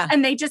 Like,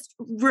 and they just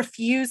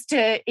refuse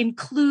to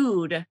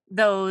include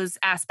those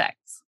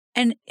aspects.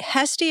 And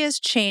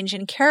Hestia's change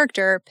in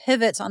character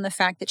pivots on the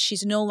fact that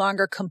she's no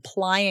longer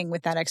complying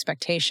with that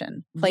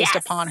expectation placed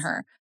upon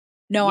her.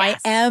 No, I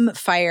am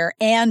fire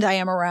and I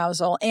am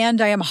arousal and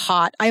I am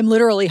hot. I am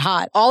literally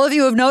hot. All of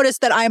you have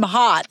noticed that I'm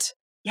hot.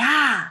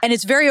 Yeah. And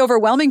it's very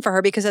overwhelming for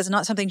her because that's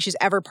not something she's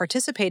ever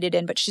participated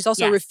in, but she's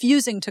also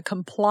refusing to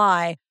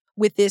comply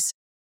with this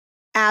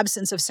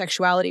absence of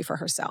sexuality for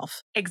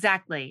herself.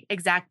 Exactly.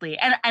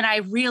 And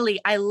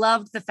I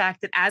loved the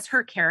fact that as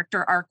her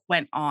character arc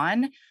went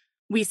on,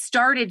 we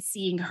started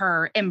seeing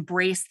her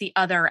embrace the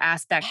other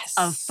aspects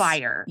of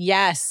fire.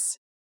 Yes.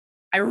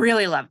 I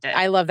really loved it.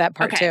 I love that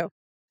part too.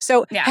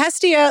 So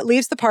Hestia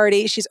leaves the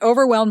party. She's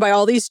overwhelmed by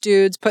all these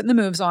dudes putting the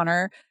moves on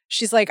her.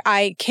 She's like,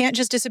 I can't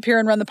just disappear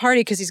and run the party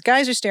because these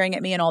guys are staring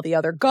at me and all the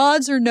other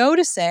gods are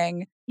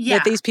noticing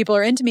that these people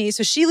are into me.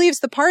 So she leaves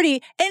the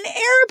party and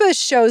Erebus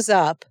shows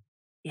up.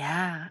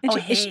 Yeah. And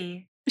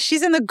hey.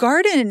 She's in the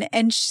garden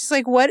and she's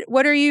like,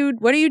 what are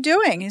you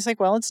doing? He's like,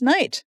 well, it's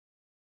night.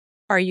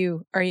 Are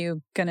you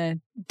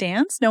gonna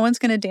dance? No one's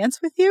gonna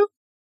dance with you?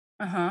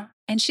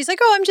 And she's like,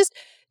 oh, I'm just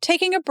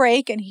taking a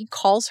break. And he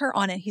calls her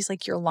on it. He's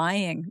like, you're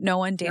lying. No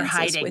one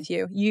dances with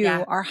you.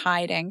 You are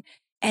hiding.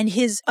 And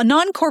his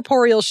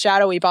non-corporeal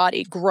shadowy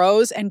body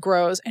grows and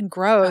grows and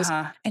grows.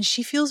 And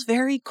she feels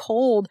very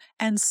cold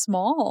and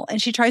small.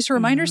 And she tries to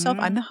remind herself,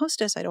 I'm the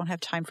hostess. I don't have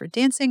time for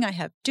dancing. I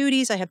have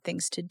duties. I have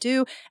things to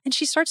do. And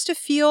she starts to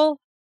feel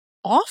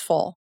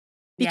awful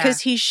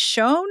because he's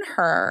shown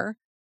her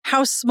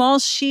how small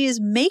she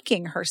is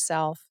making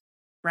herself.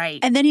 Right.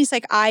 And then he's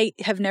like, I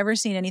have never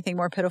seen anything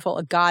more pitiful,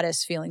 a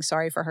goddess feeling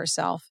sorry for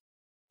herself.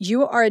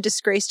 You are a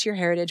disgrace to your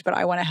heritage, but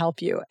I want to help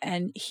you.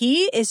 And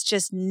he is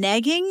just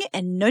negging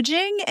and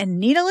nudging and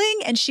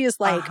needling. And she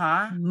is like,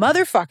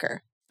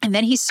 motherfucker. And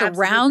then he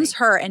surrounds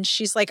her and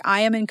she's like,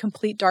 I am in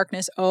complete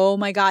darkness. Oh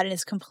my God. And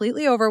it's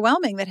completely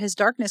overwhelming that his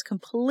darkness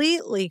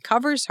completely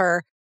covers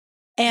her.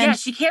 And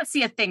she can't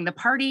see a thing. The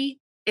party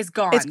is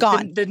gone. It's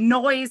gone. The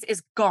noise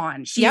is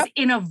gone. She's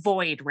in a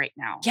void right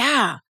now.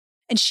 Yeah.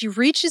 And she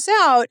reaches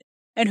out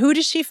and who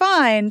does she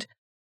find?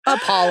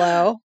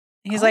 Apollo.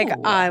 He's like,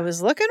 I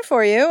was looking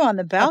for you on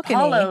the balcony.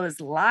 Apollo's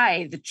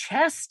lie. The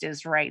chest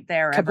is right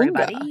there, Kabunga.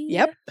 Everybody.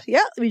 Yep.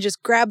 Yeah. Let me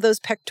just grab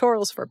those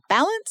pectorals for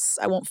balance.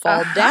 I won't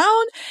fall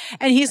down.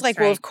 And he's like,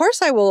 well, of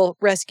course I will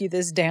rescue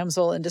this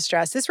damsel in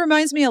distress. This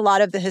reminds me a lot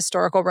of the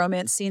historical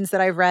romance scenes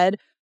that I've read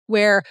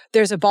where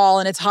there's a ball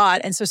and it's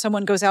hot. And so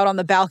someone goes out on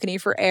the balcony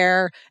for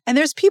air and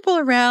there's people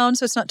around.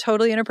 So it's not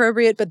totally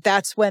inappropriate, but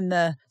that's when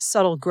the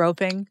subtle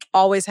groping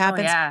always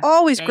happens.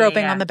 Always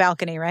groping on the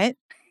balcony, right?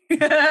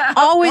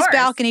 Always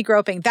balcony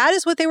groping. That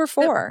is what they were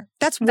for.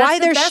 That's why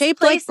they're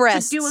shaped like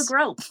breasts. To do a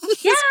grope.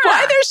 That's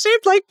why they're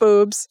shaped like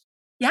boobs.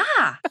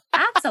 Yeah,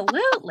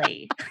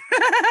 absolutely.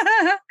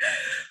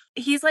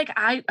 He's like,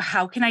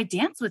 how can I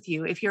dance with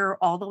you if you're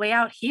all the way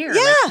out here?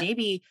 Yeah.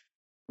 Like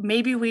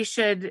maybe we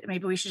should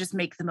just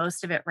make the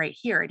most of it right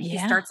here. And he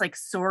starts like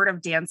sort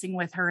of dancing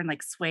with her and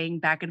like swaying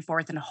back and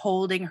forth and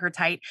holding her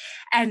tight.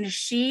 And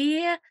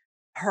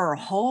her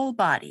whole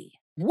body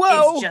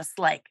is just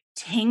like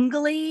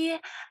tingly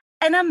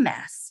and a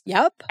mess.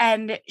 Yep.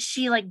 And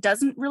she like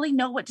doesn't really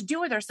know what to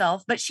do with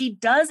herself, but she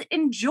does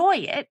enjoy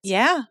it.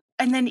 Yeah.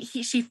 And then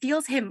she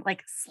feels him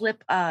like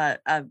slip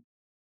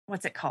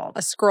what's it called?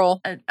 A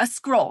scroll. A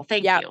scroll.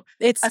 Thank you.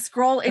 It's a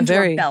scroll into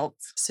her belt.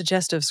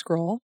 Suggestive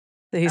scroll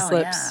that he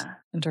slips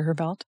into her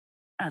belt.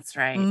 That's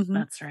right.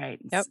 That's right.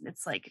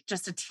 It's like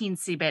just a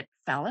teensy bit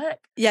phallic.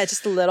 Yeah,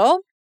 just a little.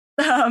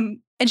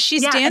 And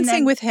she's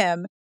dancing with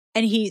him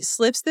and he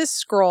slips this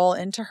scroll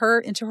into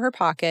her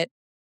pocket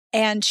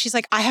And she's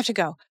like, I have to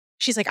go.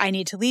 She's like, I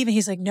need to leave. And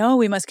he's like, no,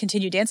 we must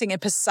continue dancing.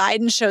 And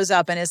Poseidon shows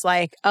up and is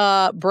like,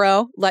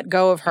 bro, let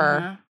go of her.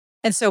 Uh-huh.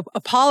 And so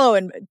Apollo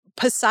and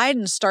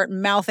Poseidon start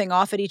mouthing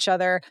off at each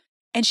other.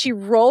 And she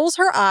rolls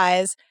her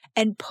eyes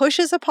and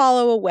pushes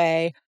Apollo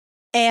away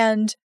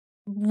and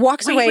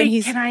walks away. Wait, And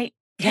he's,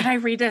 can I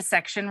read a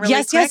section really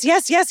yes, quick?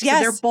 yes. So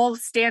they're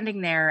both standing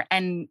there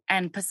and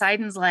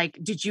Poseidon's like,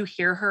 did you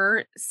hear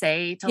her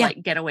say to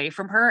like get away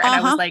from her? And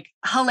I was like,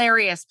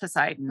 hilarious,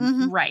 Poseidon.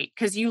 Mm-hmm. Right.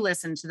 Because you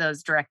listen to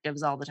those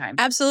directives all the time.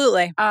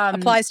 Absolutely.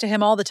 Applies to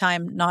him all the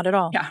time. Not at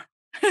all.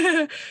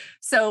 Yeah.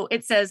 So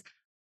it says,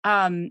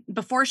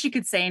 before she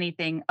could say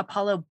anything,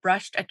 Apollo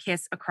brushed a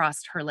kiss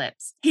across her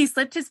lips. He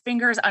slipped his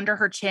fingers under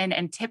her chin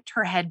and tipped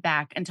her head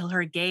back until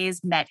her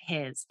gaze met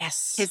his.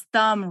 Yes. His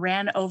thumb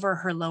ran over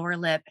her lower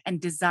lip and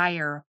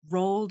desire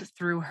rolled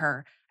through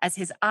her as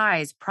his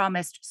eyes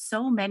promised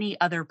so many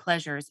other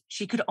pleasures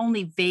she could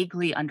only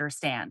vaguely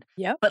understand,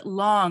 but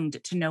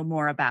longed to know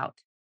more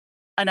about.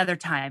 Another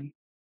time,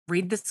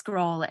 read the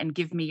scroll and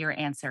give me your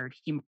answer,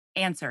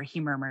 he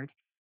murmured.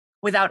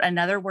 Without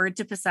another word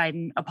to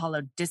Poseidon,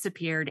 Apollo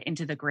disappeared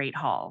into the great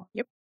hall.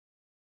 Yep.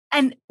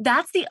 And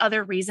that's the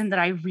other reason that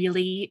I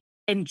really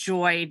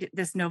enjoyed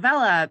this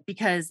novella,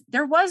 because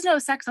there was no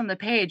sex on the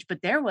page,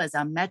 but there was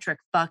a metric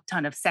fuck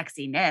ton of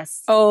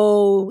sexiness.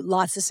 Oh,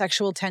 lots of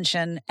sexual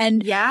tension.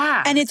 And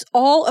and it's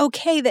all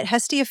okay that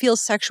Hestia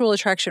feels sexual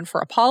attraction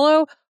for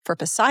Apollo, for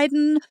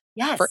Poseidon,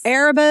 for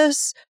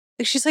Erebus.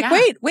 She's like,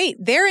 wait,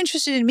 they're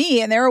interested in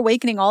me and they're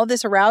awakening all of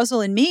this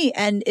arousal in me.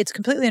 And it's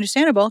completely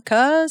understandable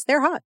because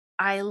they're hot.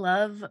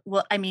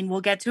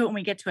 We'll get to it when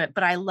we get to it,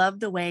 but I love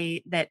the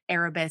way that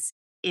Erebus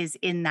is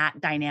in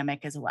that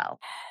dynamic as well.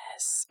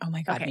 Yes. Oh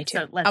my God, okay, me too.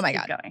 So let's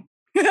keep going.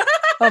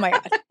 Oh my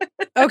God.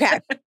 Okay.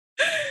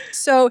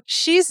 So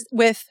she's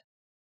with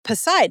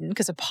Poseidon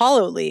because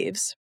Apollo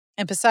leaves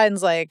and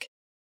Poseidon's like,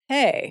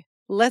 hey,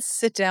 let's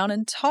sit down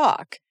and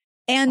talk.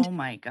 And oh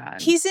my God,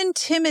 he's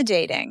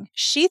intimidating.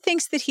 She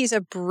thinks that he's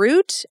a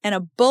brute and a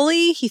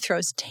bully. He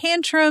throws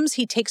tantrums.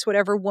 He takes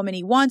whatever woman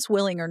he wants,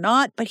 willing or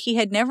not. But he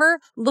had never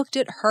looked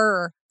at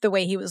her the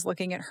way he was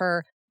looking at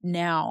her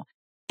now.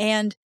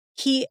 And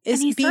he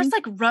starts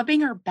like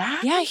rubbing her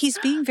back. Yeah, he's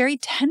being very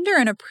tender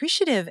and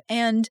appreciative.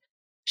 And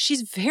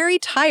she's very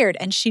tired.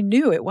 And she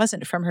knew it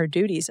wasn't from her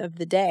duties of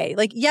the day.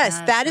 Like, yes,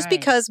 that is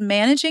because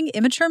managing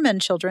immature men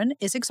children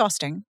is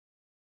exhausting.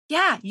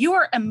 Yeah, you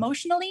are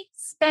emotionally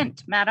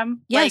spent,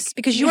 madam. Yes,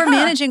 because you are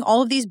managing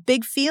all of these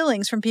big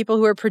feelings from people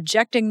who are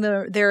projecting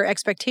their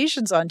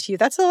expectations onto you.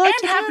 That's a lot and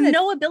to have manage.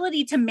 No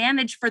ability to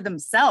manage for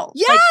themselves.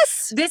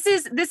 Yes, this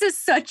is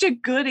such a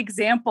good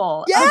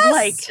example of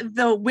like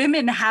the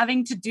women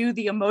having to do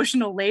the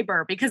emotional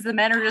labor because the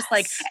men are just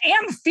like,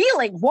 am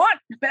feeling, want,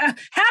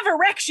 have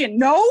erection,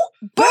 no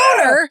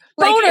boner,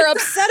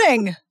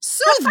 upsetting,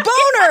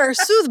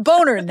 soothe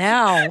boner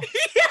now.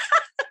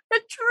 Yeah,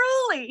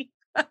 truly.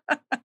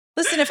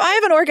 Listen, if I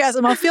have an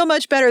orgasm, I'll feel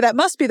much better. That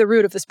must be the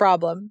root of this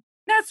problem.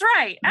 That's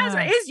right. As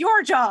is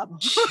your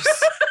job.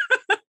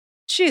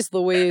 Jeez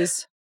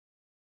Louise.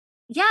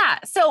 Yeah.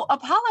 So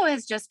Apollo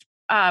has just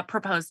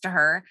proposed to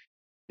her.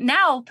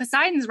 Now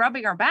Poseidon's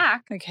rubbing her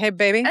back. Like, hey,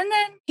 baby. And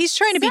then he's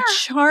trying to be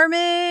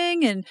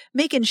charming and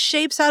making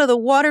shapes out of the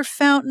water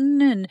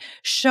fountain and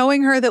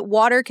showing her that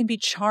water can be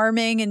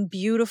charming and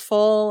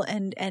beautiful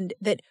and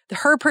that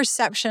her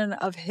perception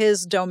of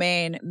his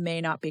domain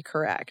may not be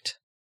correct.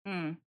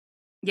 Mm.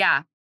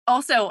 Yeah.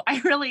 Also, I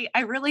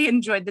really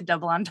enjoyed the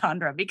double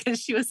entendre because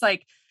she was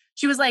like,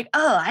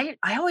 oh, I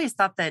always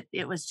thought that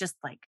it was just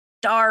like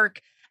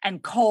dark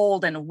and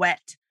cold and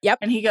wet. Yep.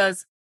 And he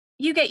goes,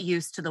 you get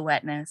used to the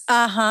wetness.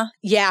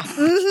 Yeah. Mm-hmm.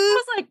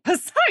 I was like,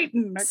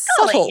 Poseidon.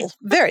 Subtle.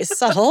 Very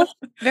subtle.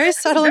 Very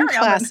subtle and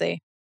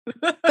classy.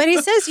 But he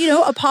says,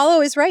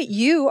 Apollo is right.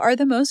 You are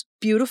the most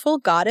beautiful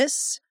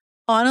goddess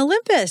on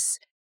Olympus.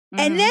 Mm-hmm.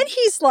 And then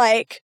he's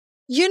like,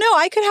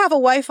 I could have a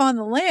wife on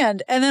the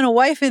land and then a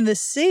wife in the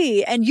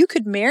sea, and you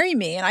could marry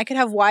me and I could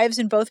have wives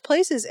in both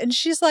places. And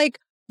she's like,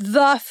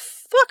 the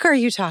fuck are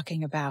you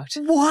talking about?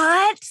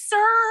 What,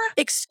 sir?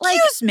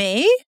 Excuse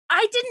me?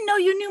 I didn't know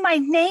you knew my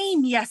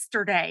name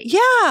yesterday.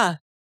 Yeah.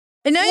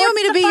 And now you want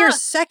me to be your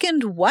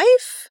second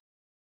wife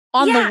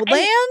on the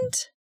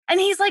land? And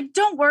he's like,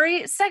 don't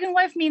worry, second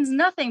wife means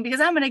nothing because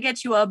I'm going to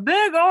get you a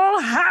big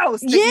old house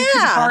that you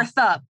can hearth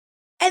up.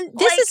 And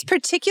this is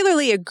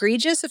particularly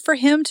egregious for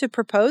him to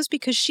propose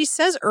because she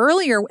says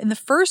earlier in the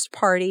first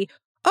party,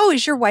 oh,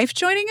 is your wife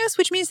joining us?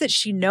 Which means that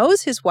she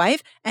knows his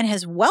wife and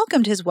has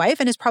welcomed his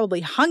wife and has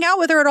probably hung out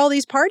with her at all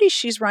these parties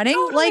she's running.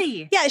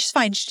 Totally. Like, yeah, she's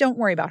fine. Don't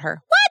worry about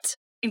her. What?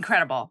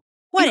 Incredible.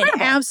 What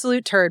an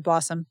absolute turd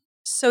blossom.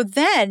 So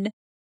then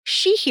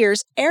she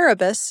hears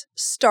Erebus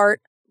start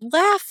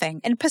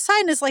laughing. And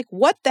Poseidon is like,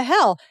 what the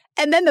hell?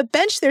 And then the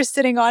bench they're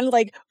sitting on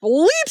like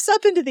leaps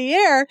up into the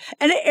air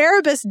and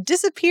Erebus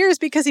disappears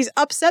because he's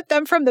upset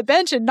them from the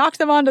bench and knocked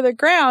them onto the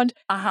ground.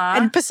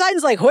 And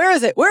Poseidon's like, where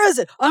is it? Where is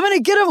it? I'm going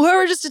to get him.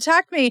 Whoever just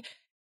attacked me.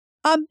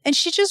 And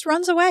she just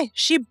runs away.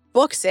 She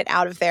books it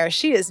out of there.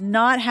 She is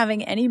not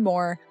having any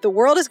more. The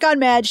world has gone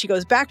mad. She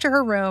goes back to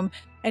her room.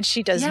 and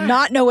she does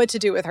not know what to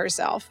do with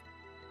herself.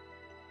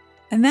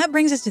 And that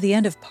brings us to the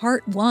end of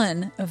part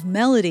 1 of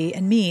Melody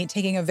and me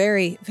taking a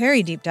very,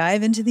 very deep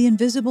dive into The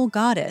Invisible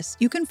Goddess.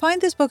 You can find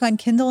this book on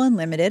Kindle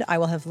Unlimited. I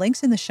will have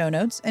links in the show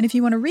notes. And if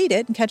you want to read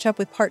it and catch up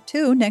with part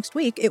 2 next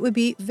week, it would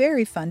be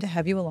very fun to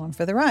have you along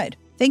for the ride.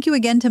 Thank you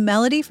again to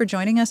Melody for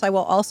joining us. I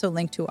will also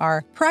link to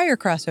our prior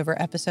crossover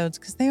episodes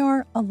because they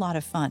are a lot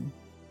of fun.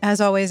 As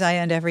always, I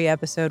end every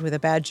episode with a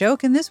bad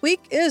joke, and this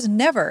week is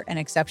never an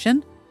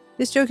exception.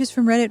 This joke is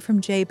from Reddit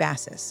from Jay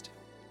Bassist.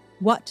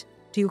 What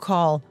do you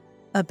call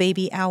a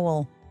baby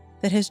owl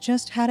that has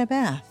just had a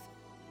bath?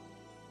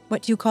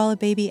 What do you call a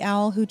baby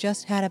owl who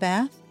just had a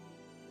bath?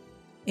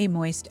 A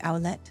moist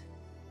owlet.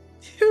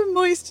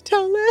 Moist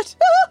towelette.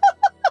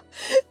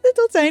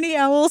 Little tiny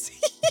owls.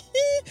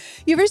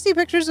 You ever see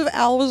pictures of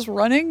owls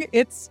running?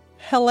 It's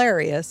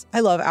hilarious.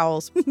 I love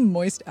owls.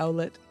 Moist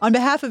owlet. On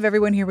behalf of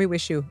everyone here, we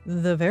wish you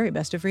the very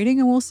best of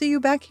reading, and we'll see you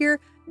back here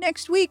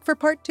next week for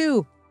part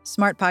 2.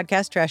 Smart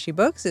Podcast Trashy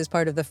Books is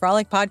part of the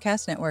Frolic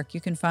Podcast Network.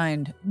 You can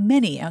find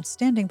many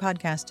outstanding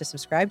podcasts to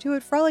subscribe to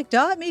at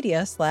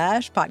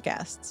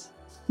frolic.media/podcasts.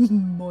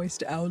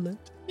 Moist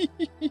owlet.